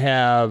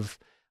have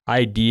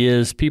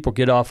ideas. People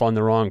get off on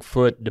the wrong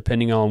foot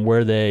depending on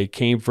where they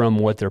came from,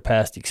 what their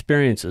past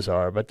experiences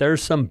are. But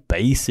there's some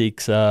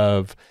basics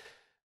of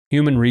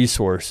human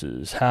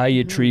resources, how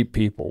you treat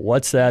people,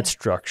 what's that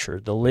structure,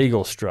 the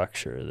legal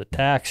structure, the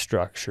tax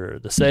structure,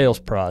 the sales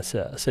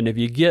process. And if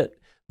you get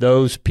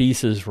those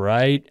pieces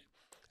right,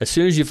 as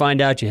soon as you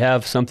find out you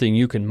have something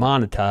you can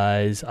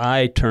monetize,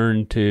 I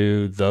turn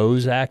to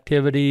those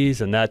activities,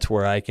 and that's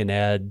where I can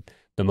add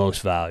the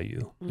most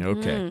value.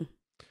 Okay.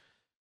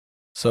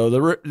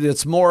 So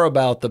it's more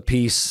about the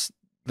piece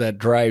that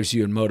drives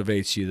you and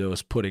motivates you,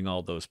 those putting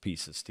all those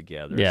pieces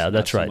together. Yeah, it's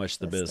that's not right. So much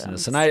the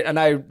business. And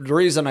the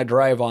reason I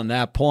drive on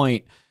that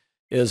point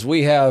is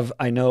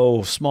I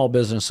know small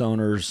business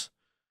owners,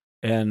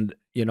 and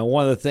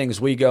one of the things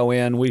we go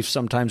in, we've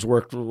sometimes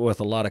worked with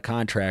a lot of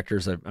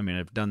contractors.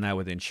 I've done that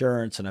with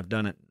insurance, and I've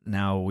done it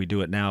now. We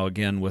do it now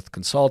again with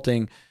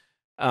consulting.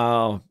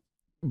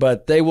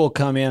 But they will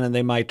come in and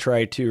they might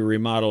try to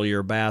remodel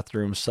your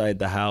bathroom side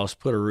the house,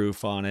 put a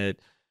roof on it,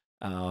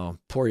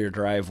 pour your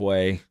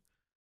driveway,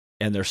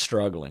 and they're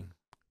struggling.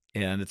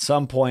 And at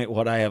some point,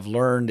 what I have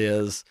learned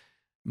is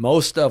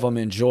most of them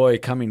enjoy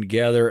coming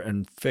together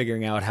and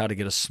figuring out how to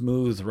get a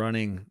smooth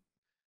running,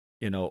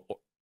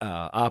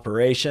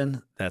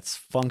 operation that's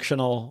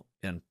functional,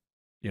 and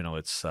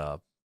it's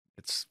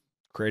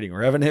creating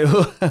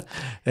revenue.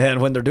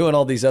 And when they're doing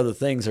all these other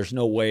things, there's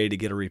no way to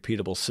get a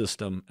repeatable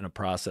system and a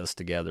process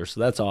together. So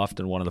that's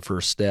often one of the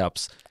first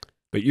steps.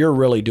 But you're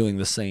really doing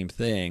the same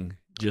thing,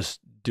 just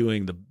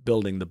building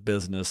the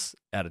business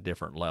at a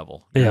different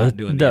level. You're not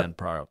doing the end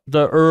product.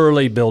 The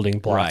early building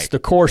blocks, right. The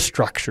core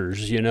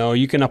structures,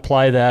 you can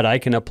apply that. I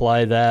can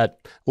apply that.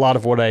 A lot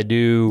of what I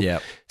do,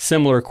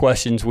 similar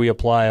questions we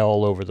apply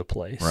all over the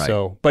place. Right.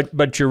 So,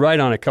 but you're right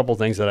on a couple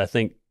things that I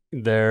think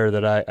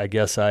that I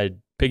guess I'd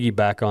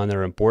piggyback on that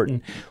are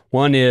important.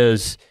 One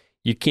is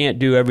you can't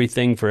do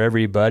everything for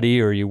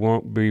everybody, or you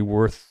won't be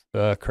worth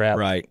crap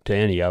to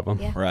any of them.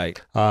 Yeah.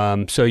 Right.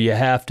 So you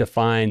have to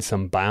find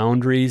some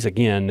boundaries.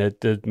 Again,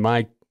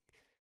 my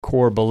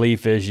core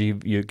belief is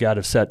you got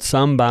to set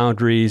some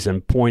boundaries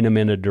and point them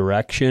in a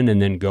direction, and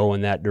then go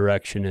in that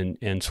direction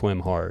and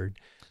swim hard.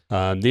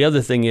 The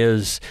other thing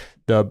is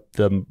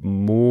the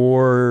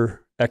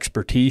more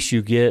expertise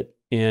you get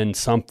in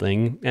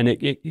something, and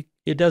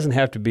it doesn't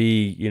have to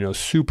be,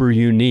 super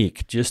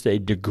unique, just a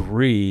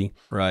degree.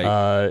 Right.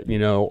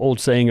 Old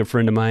saying a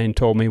friend of mine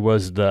told me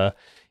was the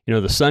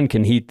sun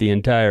can heat the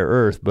entire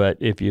earth, but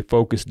if you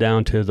focus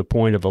down to the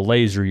point of a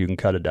laser, you can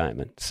cut a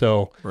diamond.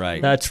 So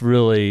that's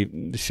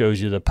really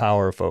shows you the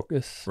power of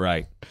focus.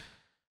 Right.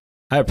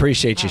 I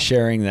appreciate you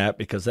sharing that,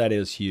 because that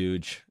is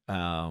huge.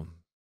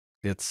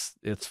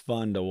 It's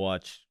fun to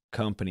watch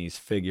companies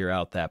figure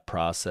out that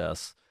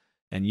process,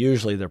 and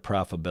usually their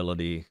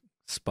profitability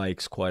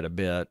spikes quite a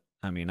bit.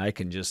 I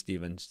can just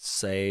even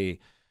say,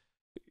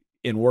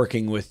 in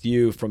working with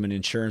you from an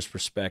insurance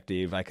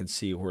perspective, I can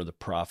see where the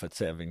profits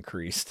have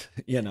increased,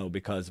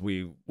 because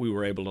we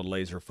were able to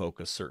laser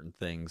focus certain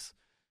things,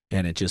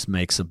 and it just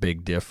makes a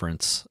big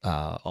difference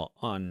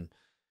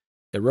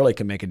it really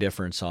can make a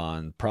difference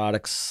on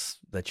products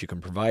that you can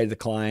provide the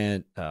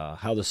client,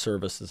 how the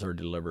services are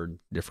delivered,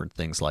 different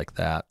things like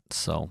that.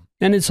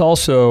 And it's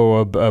also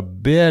a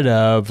bit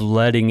of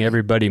letting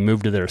everybody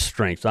move to their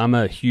strengths. I'm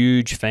a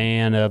huge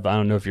fan of, I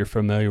don't know if you're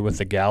familiar with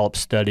the Gallup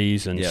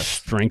studies and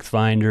strength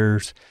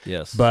finders.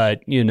 Yes.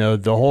 But,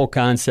 the whole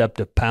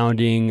concept of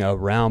pounding a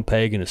round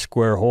peg in a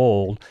square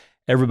hole,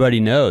 everybody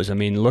knows.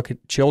 Look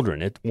at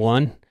children.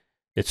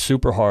 It's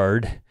super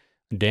hard,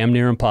 damn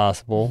near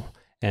impossible.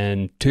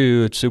 And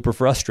 2, it's super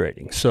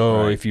frustrating.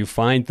 So if you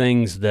find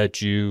things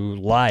that you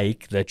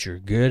like, that you're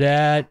good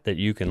at, that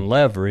you can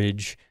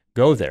leverage,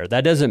 go there.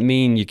 That doesn't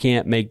mean you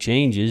can't make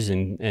changes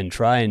and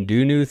try and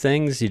do new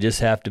things. You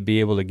just have to be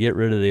able to get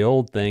rid of the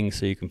old things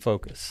so you can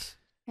focus.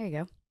 There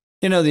you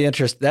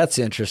go. That's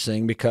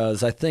interesting,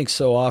 because I think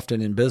so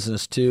often in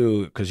business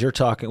too, because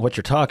what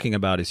you're talking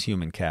about is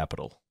human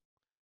capital.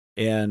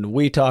 And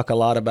we talk a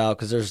lot about,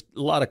 because there's a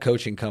lot of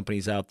coaching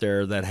companies out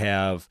there that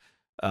have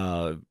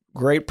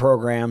great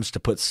programs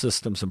to put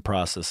systems and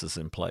processes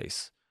in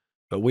place.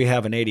 But we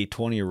have an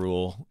 80-20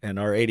 rule, and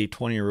our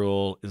 80-20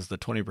 rule is the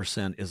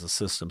 20% is the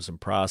systems and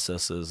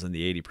processes, and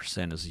the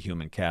 80% is the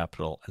human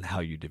capital and how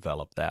you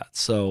develop that.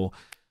 So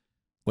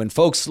when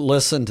folks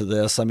listen to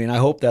this, I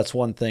hope that's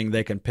one thing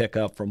they can pick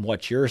up from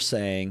what you're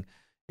saying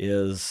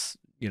is,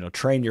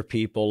 train your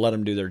people, let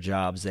them do their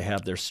jobs. They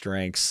have their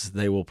strengths.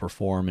 They will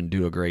perform and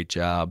do a great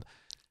job.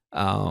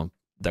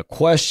 The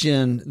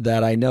question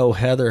that I know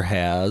Heather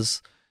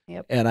has,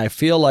 and I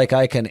feel like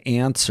I can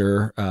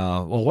answer.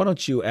 Why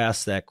don't you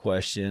ask that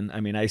question?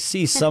 I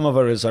see some of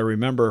it as I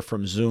remember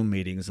from Zoom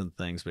meetings and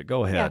things, but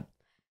go ahead.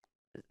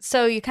 Yeah.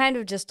 So you kind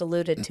of just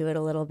alluded to it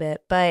a little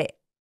bit, but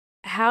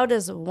how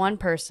does one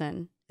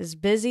person, as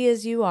busy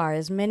as you are,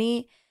 as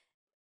many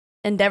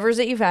endeavors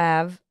that you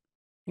have,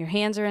 your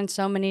hands are in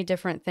so many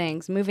different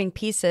things, moving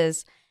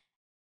pieces,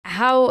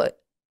 how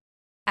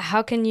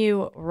can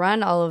you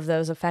run all of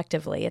those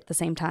effectively at the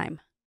same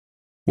time?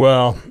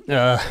 Well,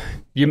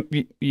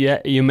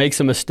 you make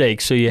some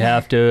mistakes, so you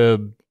have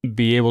to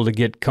be able to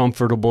get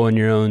comfortable in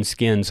your own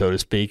skin, so to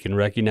speak, and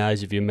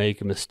recognize if you make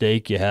a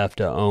mistake, you have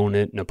to own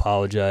it and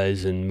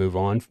apologize and move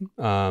on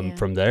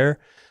from there.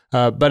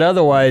 But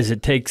otherwise,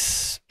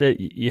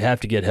 you have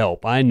to get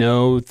help. I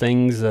know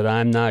things that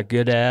I'm not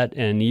good at,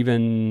 and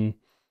even,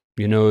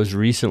 as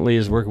recently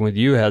as working with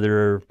you,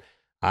 Heather,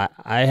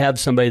 I have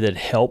somebody that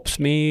helps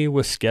me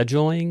with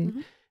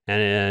scheduling,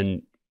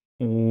 and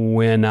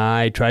when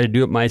I try to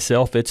do it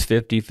myself, it's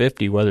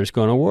 50-50 whether it's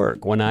going to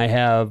work. When I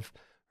have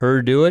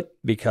her do it,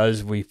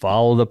 because we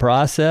follow the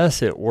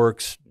process, it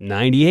works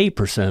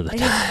 98% of the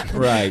time.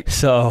 Right.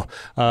 So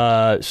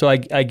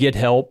I get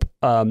help.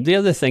 The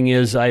other thing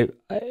is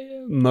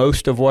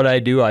most of what I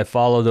do, I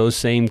follow those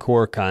same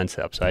core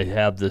concepts. I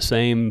have the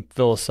same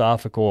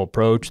philosophical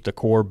approach, the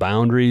core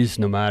boundaries,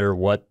 no matter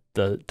what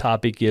the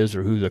topic is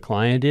or who the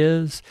client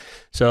is.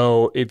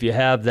 So if you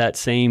have that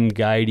same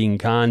guiding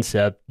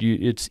concept,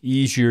 it's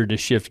easier to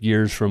shift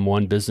gears from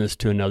one business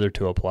to another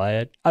to apply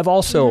it. I've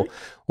also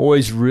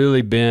always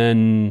really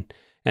been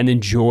and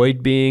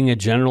enjoyed being a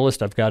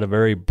generalist. I've got a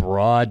very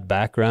broad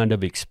background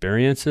of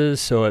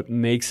experiences, so it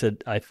makes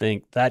it, I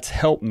think that's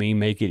helped me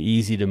make it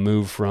easy to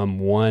move from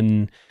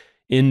one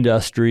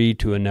industry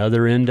to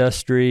another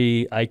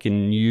industry. I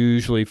can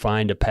usually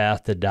find a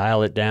path to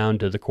dial it down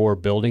to the core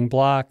building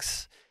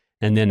blocks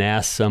and then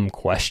ask some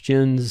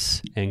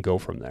questions and go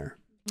from there.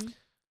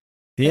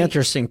 The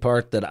interesting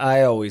part that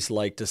I always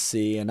like to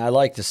see, and I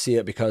like to see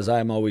it because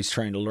I'm always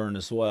trying to learn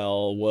as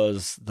well,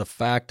 was the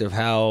fact of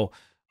how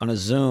on a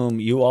Zoom,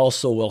 you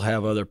also will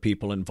have other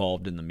people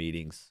involved in the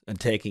meetings and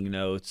taking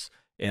notes,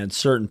 and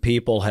certain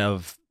people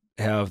have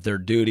their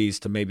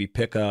duties to maybe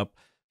pick up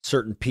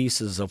certain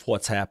pieces of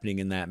what's happening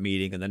in that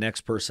meeting, and the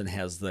next person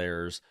has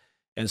theirs.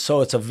 And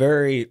so it's a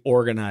very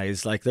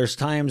organized, like there's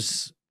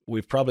times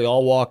we've probably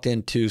all walked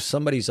into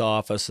somebody's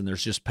office and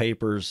there's just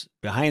papers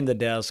behind the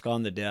desk,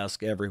 on the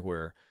desk,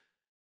 everywhere.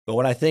 But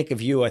when I think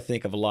of you, I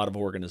think of a lot of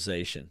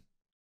organization.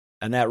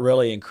 And that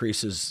really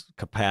increases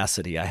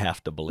capacity, I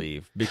have to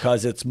believe,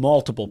 because it's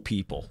multiple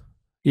people.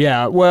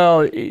 Yeah,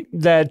 well,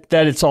 that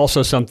it's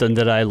also something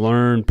that I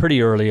learned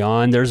pretty early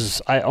on.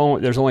 There's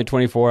only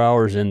 24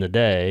 hours in the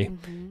day,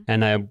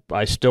 and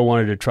I still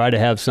wanted to try to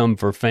have some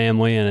for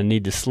family, and I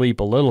need to sleep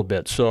a little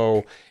bit.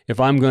 So if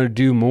I'm going to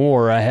do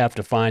more, I have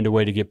to find a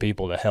way to get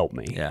people to help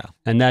me. Yeah,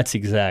 and that's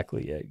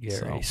exactly it,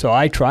 Gary. So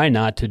I try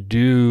not to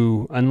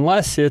do,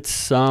 unless it's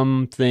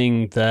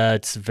something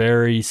that's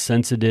very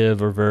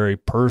sensitive or very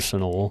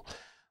personal,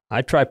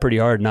 I try pretty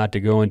hard not to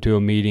go into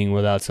a meeting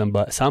without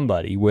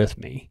somebody with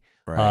me.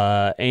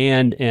 Right.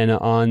 And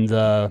on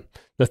the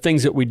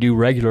things that we do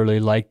regularly,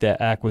 like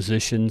the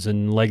acquisitions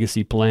and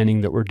legacy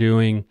planning that we're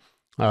doing,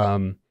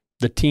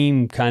 the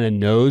team kind of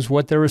knows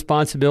what their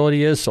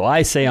responsibility is. So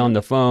I say on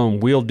the phone,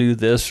 we'll do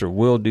this or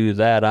we'll do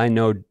that. I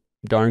know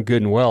darn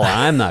good and well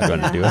I'm not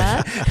going to do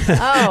it.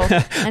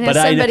 I know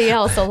somebody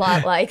else a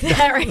lot like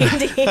that,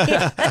 Randy.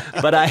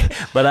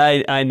 but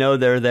I know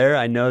they're there.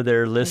 I know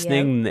they're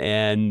listening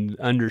and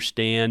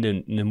understand,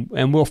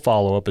 and we'll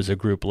follow up as a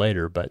group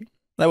later. But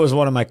that was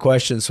one of my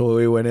questions when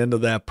we went into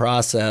that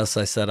process.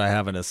 I said, I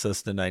have an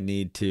assistant. I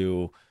need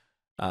to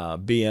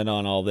be in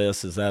on all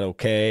this. Is that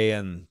okay?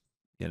 And,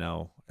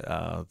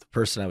 the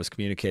person I was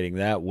communicating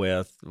that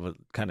with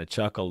kind of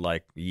chuckled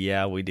like,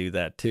 yeah, we do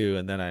that too.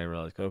 And then I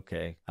realized,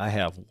 okay, I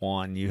have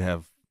one, you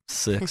have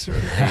 6 or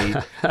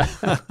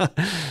 8.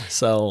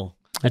 So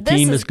a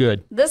team is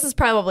good. This is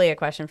probably a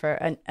question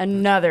for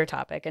another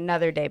topic,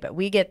 another day, but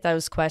we get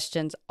those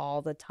questions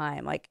all the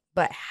time. Like,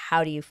 but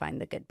how do you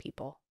find the good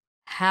people?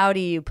 How do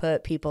you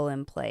put people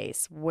in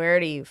place? Where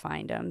do you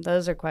find them?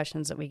 Those are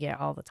questions that we get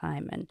all the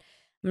time. And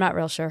I'm not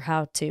real sure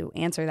how to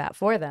answer that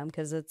for them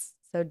because it's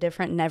so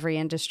different in every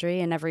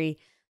industry and every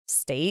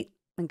state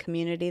and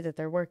community that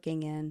they're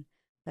working in.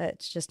 But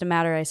it's just a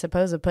matter, I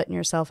suppose, of putting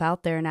yourself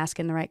out there and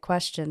asking the right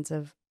questions.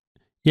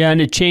 Yeah,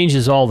 and it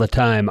changes all the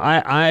time.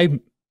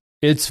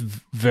 It's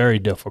very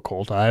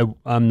difficult.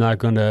 I'm not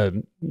going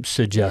to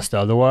suggest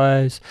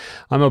otherwise.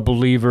 I'm a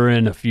believer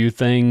in a few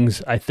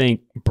things. I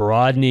think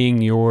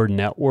broadening your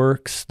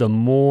networks, the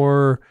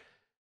more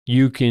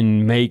you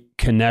can make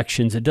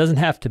connections. It doesn't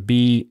have to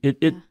be,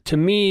 to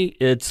me,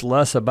 it's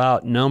less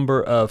about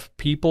number of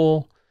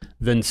people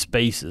than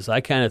spaces. I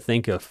kind of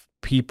think of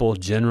people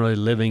generally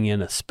living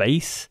in a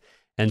space.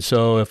 And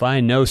so if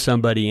I know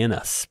somebody in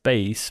a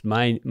space,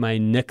 my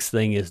next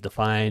thing is to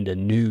find a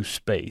new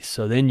space.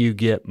 So then you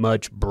get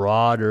much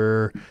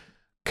broader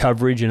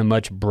coverage and a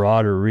much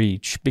broader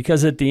reach.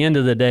 Because at the end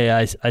of the day,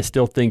 I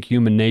still think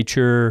human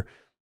nature,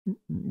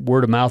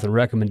 word of mouth and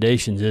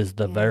recommendations is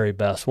the very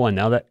best one.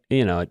 Now that,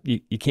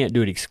 you can't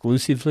do it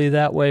exclusively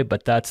that way,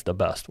 but that's the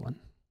best one.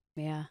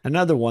 Yeah.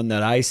 Another one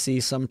that I see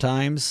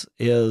sometimes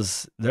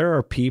is there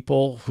are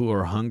people who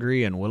are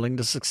hungry and willing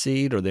to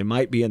succeed, or they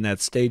might be in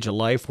that stage of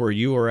life where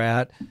you are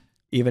at,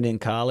 even in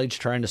college,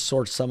 trying to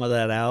sort some of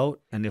that out.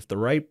 And if the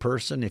right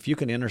person, if you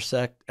can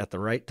intersect at the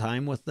right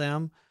time with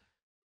them,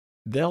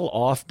 they'll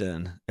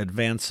often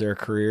advance their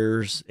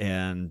careers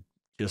and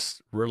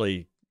just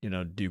really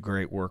do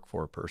great work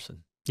for a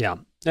person. Yeah.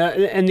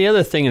 And the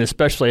other thing, and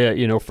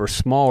especially, for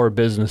smaller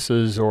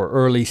businesses or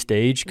early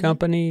stage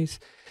companies,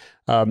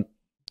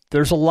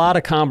 there's a lot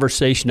of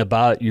conversation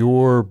about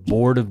your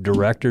board of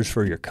directors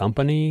for your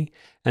company.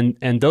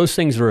 And those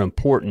things are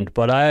important,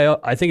 but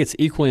I think it's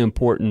equally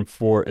important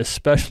for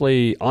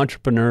especially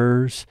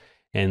entrepreneurs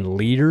and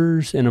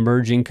leaders in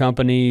emerging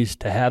companies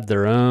to have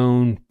their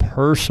own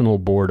personal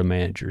board of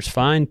managers.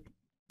 Find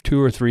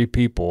 2 or 3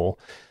 people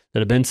that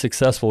have been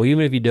successful,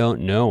 even if you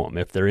don't know them.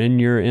 If they're in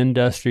your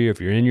industry, if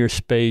you're in your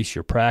space,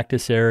 your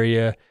practice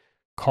area,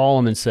 call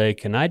them and say,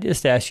 can I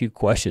just ask you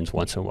questions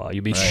once in a while?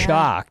 You'll be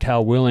shocked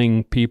how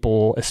willing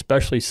people,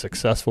 especially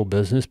successful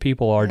business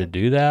people, are to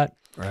do that.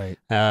 Right.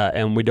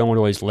 And we don't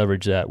always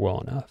leverage that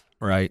well enough.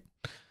 Right.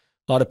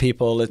 A lot of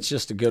people, it's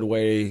just a good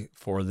way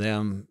for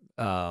them.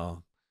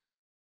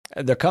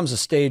 There comes a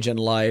stage in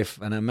life,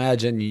 and I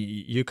imagine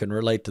you can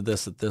relate to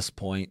this at this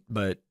point,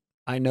 but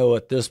I know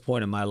at this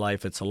point in my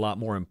life, it's a lot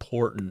more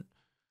important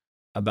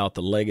about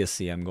the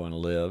legacy I'm going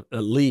to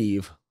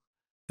leave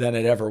than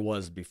it ever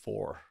was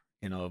before.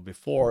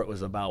 Before it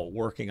was about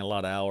working a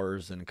lot of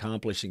hours and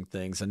accomplishing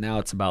things, and now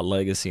it's about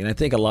legacy. And I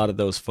think a lot of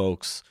those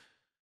folks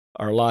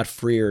are a lot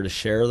freer to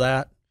share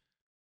that.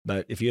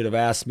 But if you'd have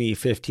asked me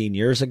 15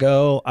 years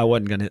ago, I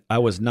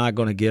was not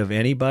going to give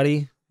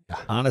anybody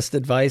honest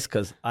advice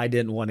because I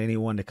didn't want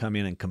anyone to come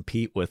in and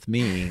compete with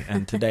me.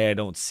 And today I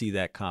don't see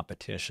that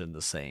competition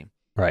the same.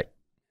 Right.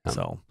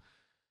 So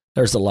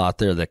there's a lot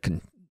there that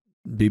can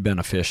be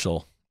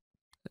beneficial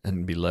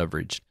and be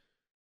leveraged.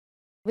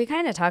 We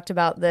kind of talked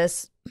about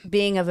this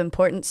being of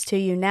importance to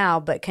you now,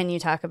 but can you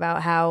talk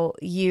about how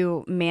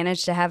you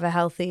manage to have a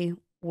healthy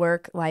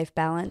work-life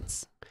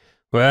balance?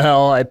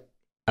 Well,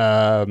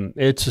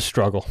 it's a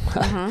struggle.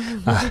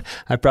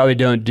 I probably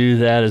don't do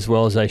that as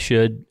well as I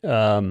should,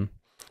 and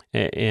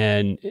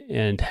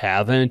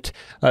haven't.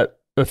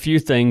 A few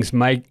things.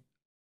 My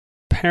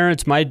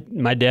parents, my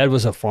dad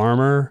was a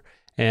farmer,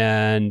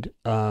 and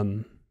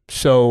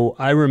so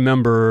I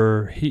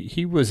remember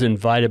he was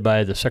invited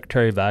by the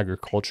Secretary of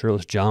Agriculture. It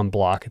was John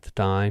Block at the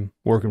time,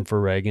 working for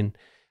Reagan,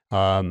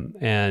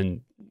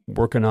 and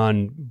working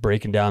on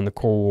breaking down the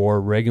Cold War.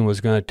 Reagan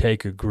was going to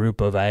take a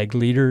group of ag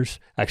leaders,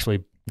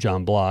 actually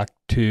John Block,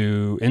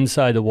 to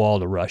inside the wall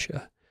to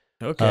Russia.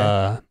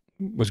 Okay.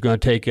 Was going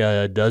to take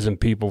a dozen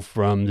people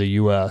from the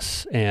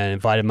U.S. and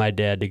invited my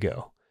dad to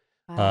go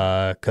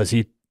because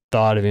he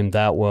thought of him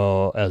that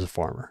well as a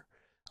farmer.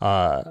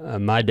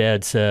 My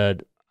dad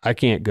said, I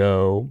can't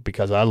go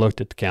because I looked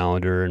at the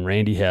calendar and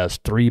Randy has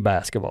 3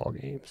 basketball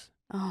games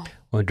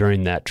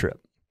during that trip.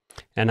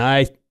 And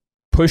I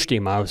pushed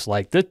him. I was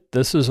like,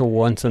 this is a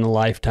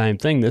once-in-a-lifetime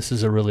thing. This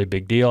is a really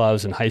big deal. I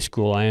was in high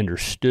school. I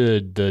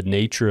understood the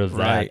nature of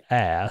that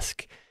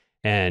ask.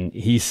 And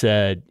he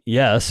said,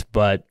 yes,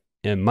 but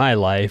in my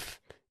life,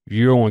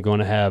 you're only going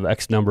to have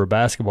X number of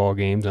basketball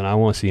games, and I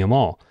want to see them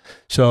all.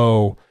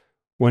 So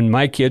when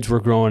my kids were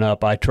growing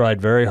up, I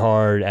tried very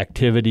hard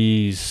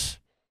activities,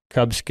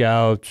 Cub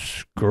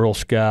Scouts, Girl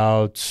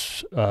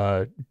Scouts,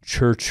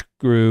 church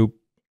group,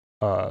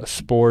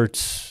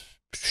 sports,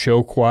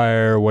 show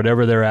choir,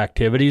 whatever their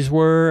activities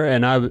were.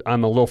 And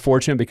I'm a little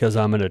fortunate because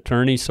I'm an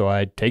attorney, so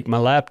I'd take my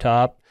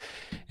laptop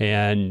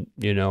and,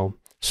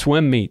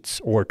 swim meets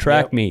or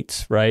track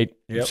meets, right?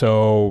 Yep.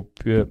 So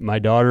my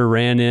daughter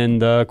ran in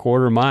the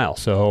quarter mile.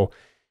 So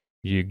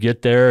you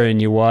get there and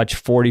you watch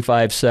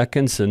 45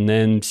 seconds and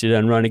then she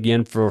doesn't run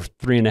again for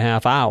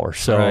 3.5 hours.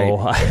 So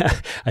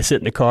I sit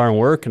in the car and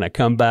work and I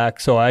come back.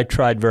 So I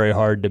tried very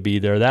hard to be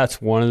there.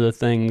 That's one of the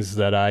things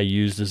that I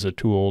used as a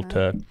tool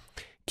to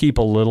keep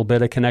a little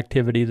bit of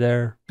connectivity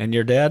there. And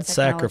your dad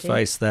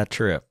sacrificed that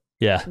trip.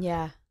 Yeah.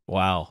 Yeah.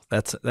 Wow,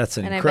 that's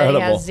incredible. And I bet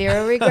he has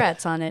 0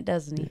 regrets on it,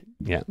 doesn't he?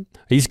 Yeah,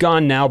 he's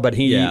gone now, but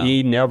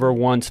he never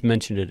once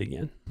mentioned it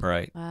again.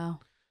 Right. Wow,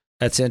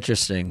 that's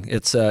interesting.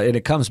 It's and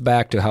it comes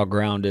back to how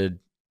grounded.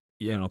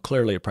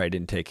 Clearly, it probably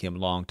didn't take him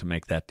long to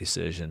make that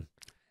decision.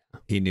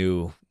 He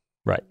knew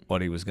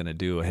what he was going to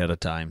do ahead of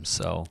time.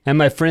 So, and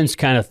my friends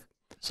kind of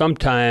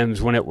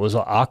sometimes when it was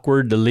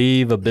awkward to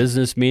leave a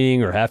business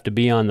meeting or have to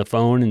be on the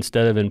phone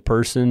instead of in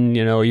person,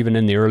 even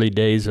in the early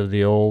days of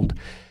the old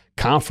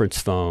conference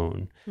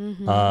phone.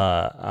 Mm-hmm.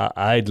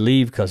 I'd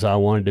leave because I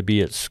wanted to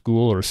be at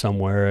school or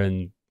somewhere,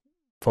 and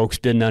folks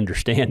didn't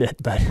understand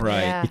it. But you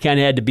kind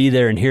of had to be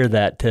there and hear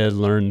that to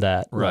learn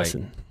that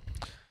lesson.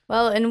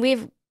 Well, and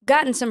we've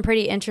gotten some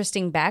pretty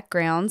interesting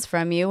backgrounds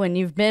from you when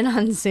you've been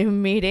on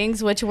Zoom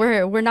meetings, which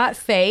we're not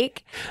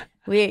fake.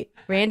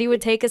 Randy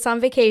would take us on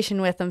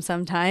vacation with him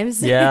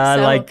sometimes. Yeah,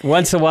 like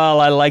once in a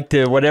while I like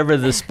to, whatever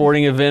the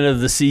sporting event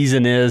of the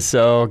season is,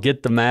 so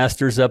get the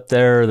Masters up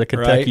there or the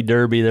Kentucky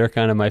Derby. They're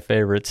kind of my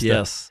favorites.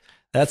 Yes,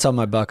 that's on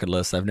my bucket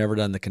list. I've never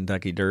done the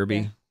Kentucky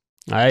Derby.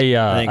 Yeah. I think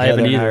Heather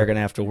haven't either. And I are going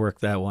to have to work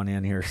that one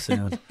in here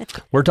soon.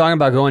 We're talking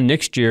about going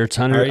next year. It's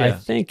 100. I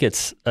think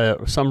it's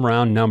some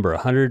round number,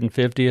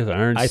 150th,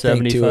 175. I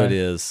think too it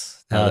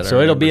is. So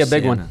it'll be a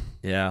big one.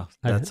 Yeah,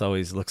 that's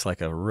always looks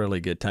like a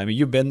really good time. Have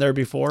you been there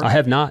before? I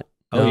have not.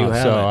 Oh, you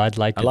have? So I'd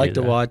like to. I like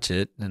to watch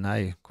it, and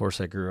of course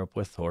I grew up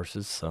with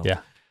horses. So yeah,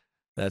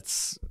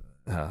 that's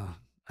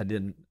I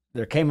didn't.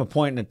 There came a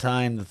point in a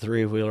time the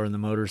three-wheeler and the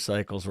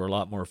motorcycles were a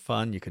lot more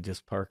fun. You could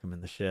just park them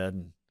in the shed.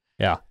 And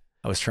Yeah.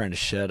 I was trying to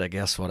shed, I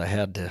guess, what I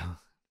had to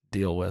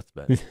deal with.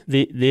 But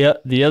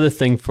the other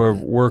thing for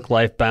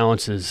work-life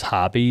balance is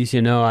hobbies.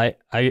 You know,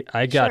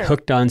 I got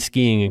hooked on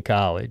skiing in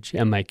college,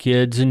 and my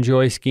kids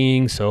enjoy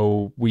skiing,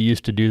 so we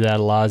used to do that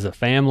a lot as a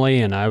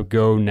family, and I would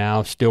go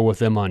now still with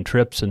them on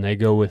trips, and they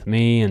go with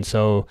me, and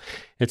so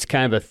it's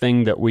kind of a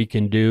thing that we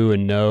can do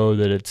and know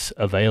that it's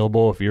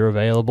available if you're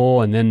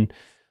available. And then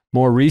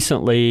more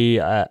recently,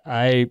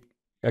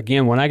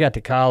 again, when I got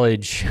to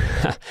college,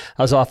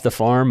 I was off the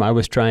farm. I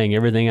was trying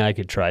everything I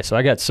could try. So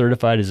I got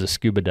certified as a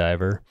scuba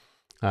diver.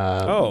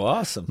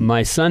 Awesome.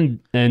 My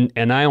son, and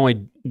I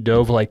only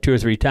dove like 2 or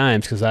 3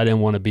 times because I didn't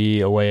want to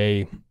be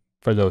away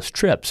for those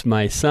trips.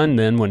 My son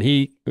then, when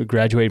he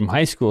graduated from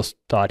high school,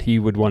 thought he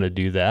would want to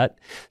do that.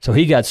 So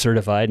he got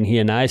certified, and he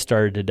and I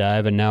started to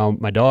dive, and now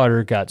my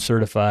daughter got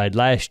certified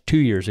 2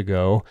 years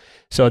ago.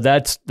 So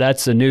that's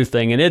a new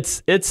thing, and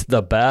it's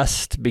the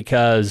best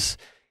because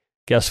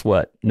guess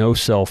what? No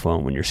cell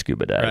phone when you're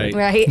scuba diving.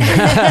 Right.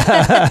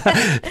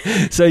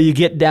 So you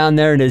get down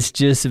there, and it's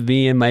just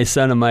me and my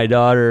son and my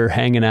daughter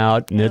hanging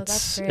out, and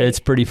it's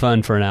pretty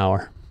fun for an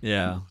hour.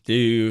 Yeah. Do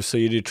you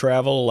do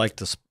travel like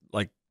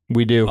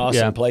we do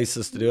awesome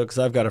places to do it? Because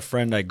I've got a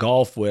friend I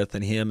golf with,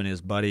 and him and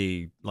his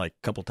buddy like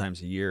a couple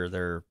times a year.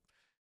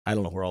 I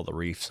don't know where all the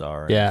reefs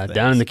are. Yeah,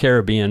 down in the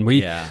Caribbean.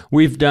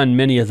 We've done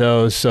many of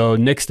those. So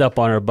next up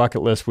on our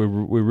bucket list, we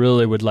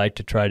really would like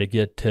to try to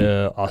get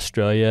to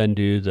Australia and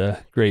do the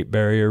Great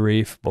Barrier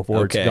Reef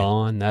before it's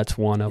gone. That's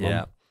one of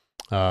them.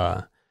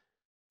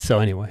 So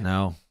anyway.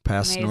 No,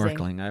 past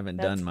snorkeling. I haven't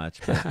done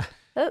much. But.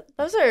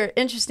 Those are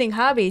interesting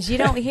hobbies. You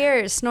don't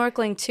hear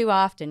snorkeling too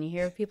often. You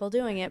hear people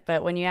doing it,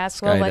 but when you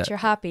ask, what's your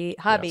hobby?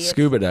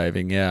 Scuba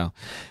diving, yeah.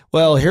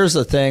 Well, here's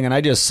the thing, and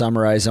I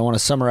want to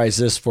summarize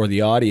this for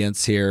the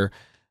audience here.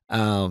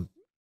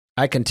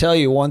 I can tell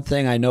you one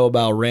thing I know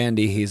about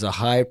Randy. He's a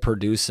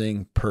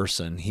high-producing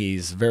person.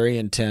 He's very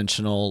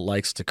intentional,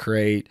 likes to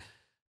create,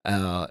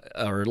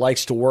 or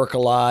likes to work a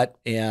lot.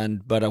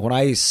 But when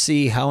I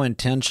see how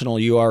intentional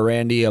you are,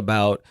 Randy,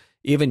 about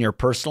even your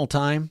personal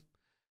time,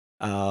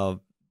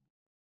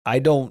 I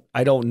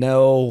don't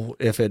know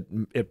if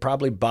it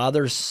probably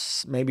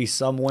bothers maybe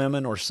some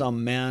women or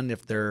some men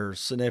if their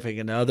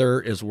significant other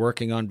is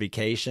working on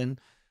vacation.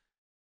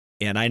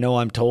 And I know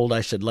I'm told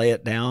I should lay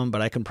it down,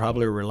 but I can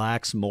probably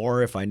relax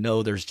more if I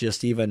know there's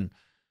just even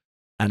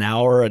an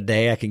hour a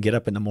day I can get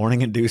up in the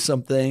morning and do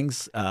some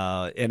things.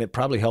 And it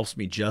probably helps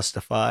me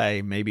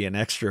justify maybe an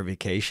extra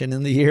vacation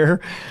in the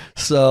year.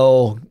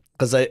 So,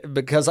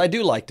 because I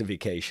do like to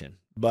vacation.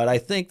 But I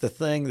think the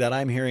thing that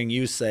I'm hearing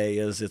you say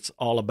is it's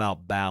all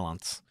about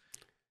balance.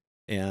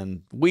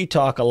 And we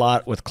talk a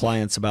lot with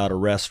clients about a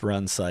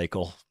rest-run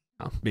cycle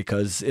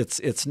because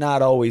it's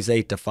not always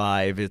 8 to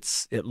 5.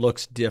 It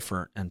looks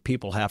different, and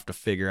people have to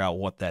figure out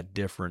what that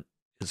different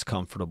is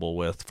comfortable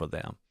with for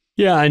them.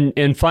 Yeah,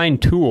 and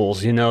find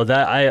tools. You know,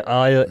 that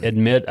I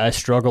admit I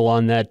struggle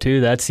on that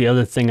too. That's the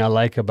other thing I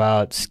like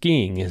about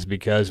skiing is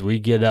because we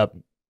get up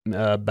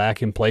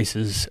back in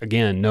places,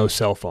 again, no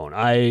cell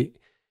phone.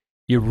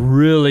 You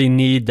really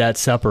need that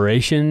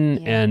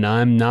separation, and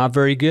I'm not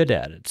very good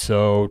at it.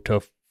 So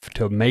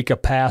to make a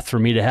path for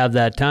me to have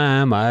that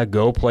time, I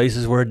go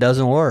places where it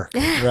doesn't work.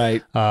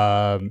 Right.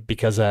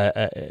 Because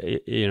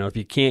if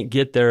you can't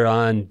get there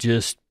on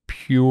just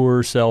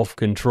pure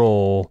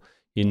self-control,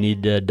 you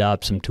need to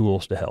adopt some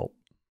tools to help.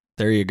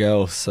 There you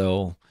go.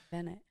 So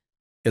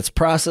it's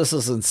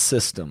processes and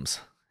systems,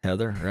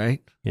 Heather,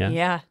 right?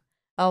 Yeah.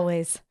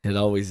 Always. It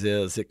always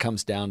is. It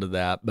comes down to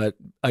that. But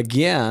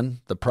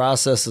again, the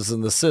processes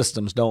and the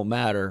systems don't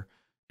matter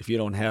if you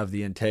don't have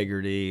the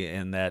integrity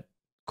and that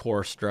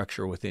core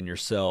structure within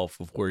yourself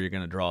of where you're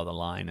going to draw the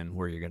line and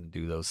where you're going to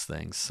do those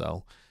things.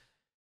 So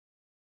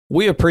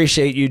we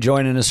appreciate you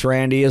joining us,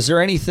 Randy. Is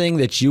there anything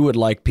that you would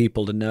like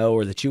people to know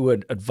or that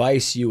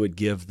advice you would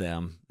give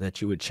them that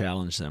you would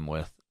challenge them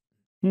with?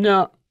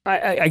 No,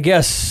 I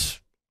guess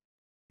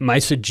my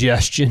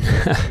suggestion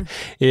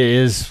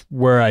is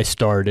where I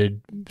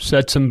started.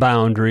 Set some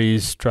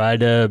boundaries. Try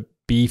to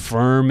be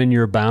firm in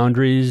your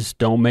boundaries.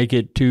 Don't make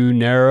it too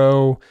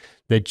narrow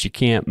that you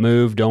can't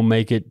move. Don't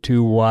make it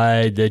too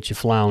wide that you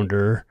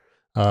flounder.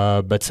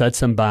 But set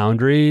some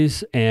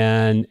boundaries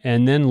and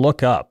then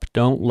look up.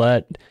 Don't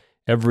let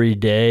every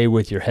day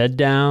with your head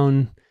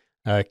down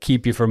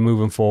keep you from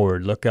moving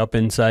forward. Look up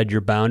inside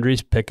your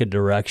boundaries. Pick a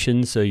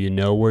direction so you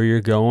know where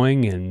you're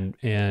going,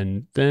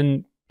 and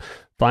then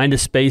find a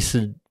space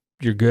that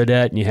you're good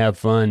at and you have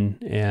fun,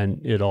 and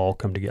it all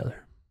come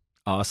together.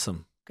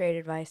 Awesome. Great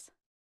advice.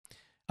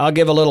 I'll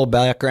give a little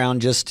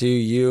background just to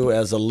you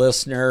as a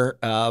listener,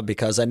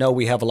 because I know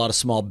we have a lot of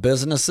small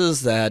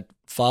businesses that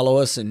follow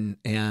us and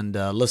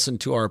listen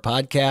to our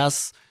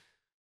podcasts.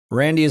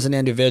 Randy is an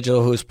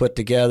individual who's put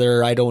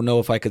together, I don't know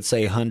if I could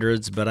say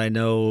hundreds, but I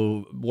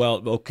know,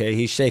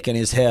 he's shaking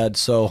his head.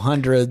 So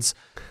hundreds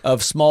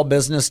of small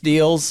business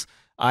deals.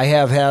 I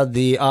have had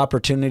the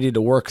opportunity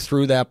to work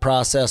through that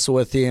process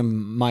with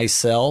him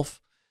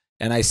myself.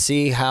 and I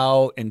see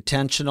how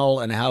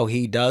intentional and how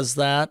he does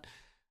that.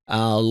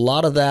 A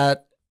lot of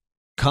that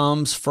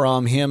comes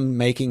from him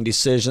making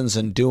decisions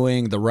and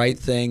doing the right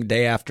thing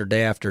day after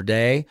day after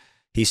day.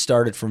 He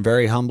started from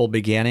very humble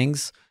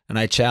beginnings, and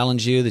I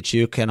challenge you that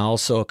you can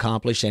also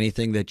accomplish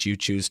anything that you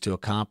choose to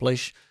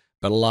accomplish.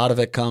 But a lot of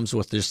it comes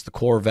with just the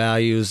core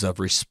values of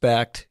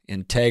respect,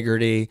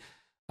 integrity,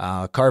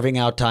 carving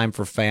out time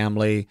for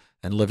family,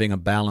 and living a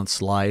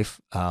balanced life.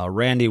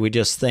 Randy, we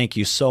just thank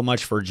you so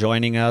much for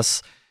joining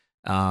us.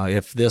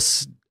 If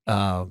this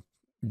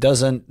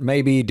doesn't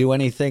maybe do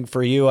anything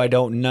for you, I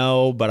don't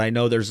know, but I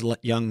know there's a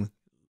young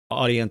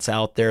audience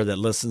out there that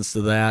listens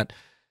to that.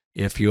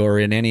 If you're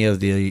in any of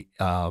the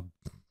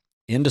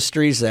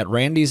industries that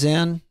Randy's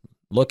in,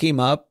 look him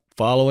up,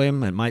 follow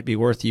him. It might be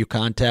worth you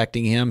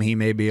contacting him. He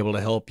may be able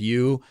to help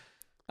you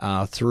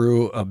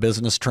through a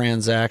business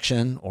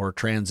transaction or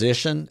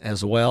transition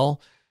as well,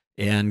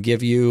 and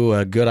give you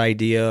a good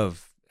idea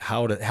of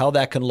how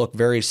that can look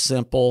very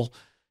simple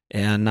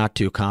and not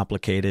too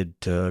complicated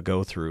to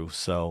go through.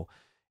 So,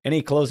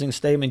 any closing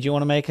statement you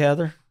want to make,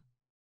 Heather?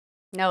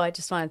 No, I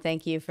just want to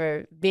thank you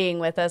for being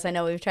with us. I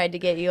know we've tried to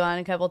get you on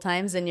a couple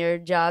times, and your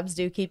jobs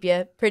do keep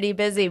you pretty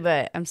busy,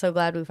 but I'm so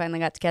glad we finally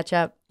got to catch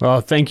up.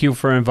 Well, thank you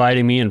for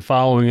inviting me and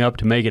following up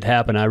to make it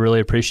happen. I really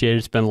appreciate it.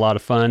 It's been a lot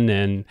of fun,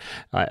 and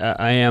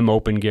I am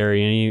open,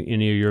 Gary.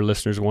 Any of your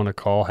listeners want to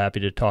call, happy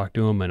to talk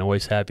to them, and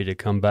always happy to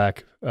come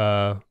back,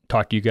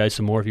 talk to you guys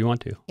some more if you want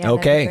to. Yeah,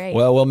 okay.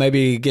 Well, we'll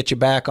maybe get you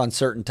back on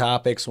certain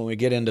topics when we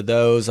get into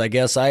those. I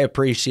guess I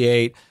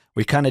appreciate,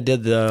 we kind of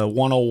did the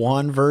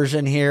 101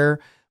 version here,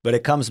 but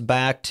it comes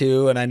back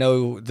to, and I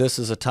know this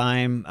is a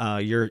time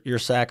you're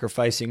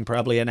sacrificing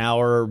probably an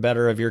hour or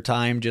better of your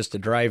time just to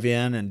drive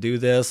in and do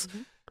this.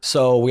 Mm-hmm.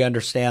 So we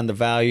understand the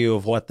value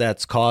of what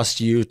that's cost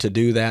you to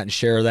do that and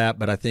share that.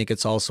 But I think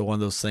it's also one of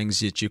those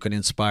things that you can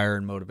inspire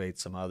and motivate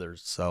some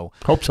others. So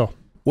hope so.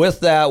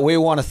 With that, we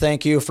want to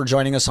thank you for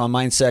joining us on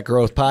Mindset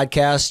Growth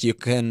Podcast. You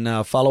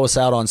can follow us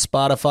out on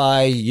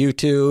Spotify,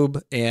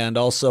 YouTube, and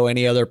also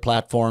any other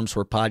platforms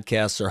where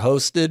podcasts are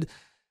hosted.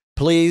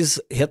 Please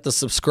hit the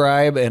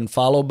subscribe and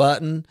follow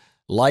button,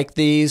 like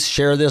these,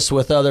 share this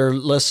with other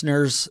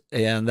listeners,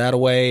 and that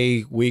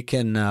way we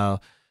can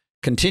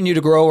continue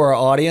to grow our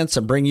audience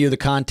and bring you the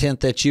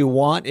content that you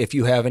want. If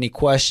you have any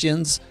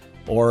questions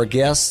or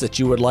guests that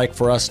you would like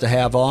for us to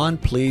have on,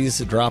 please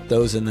drop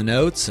those in the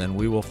notes and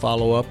we will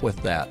follow up with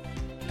that.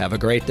 Have a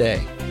great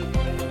day.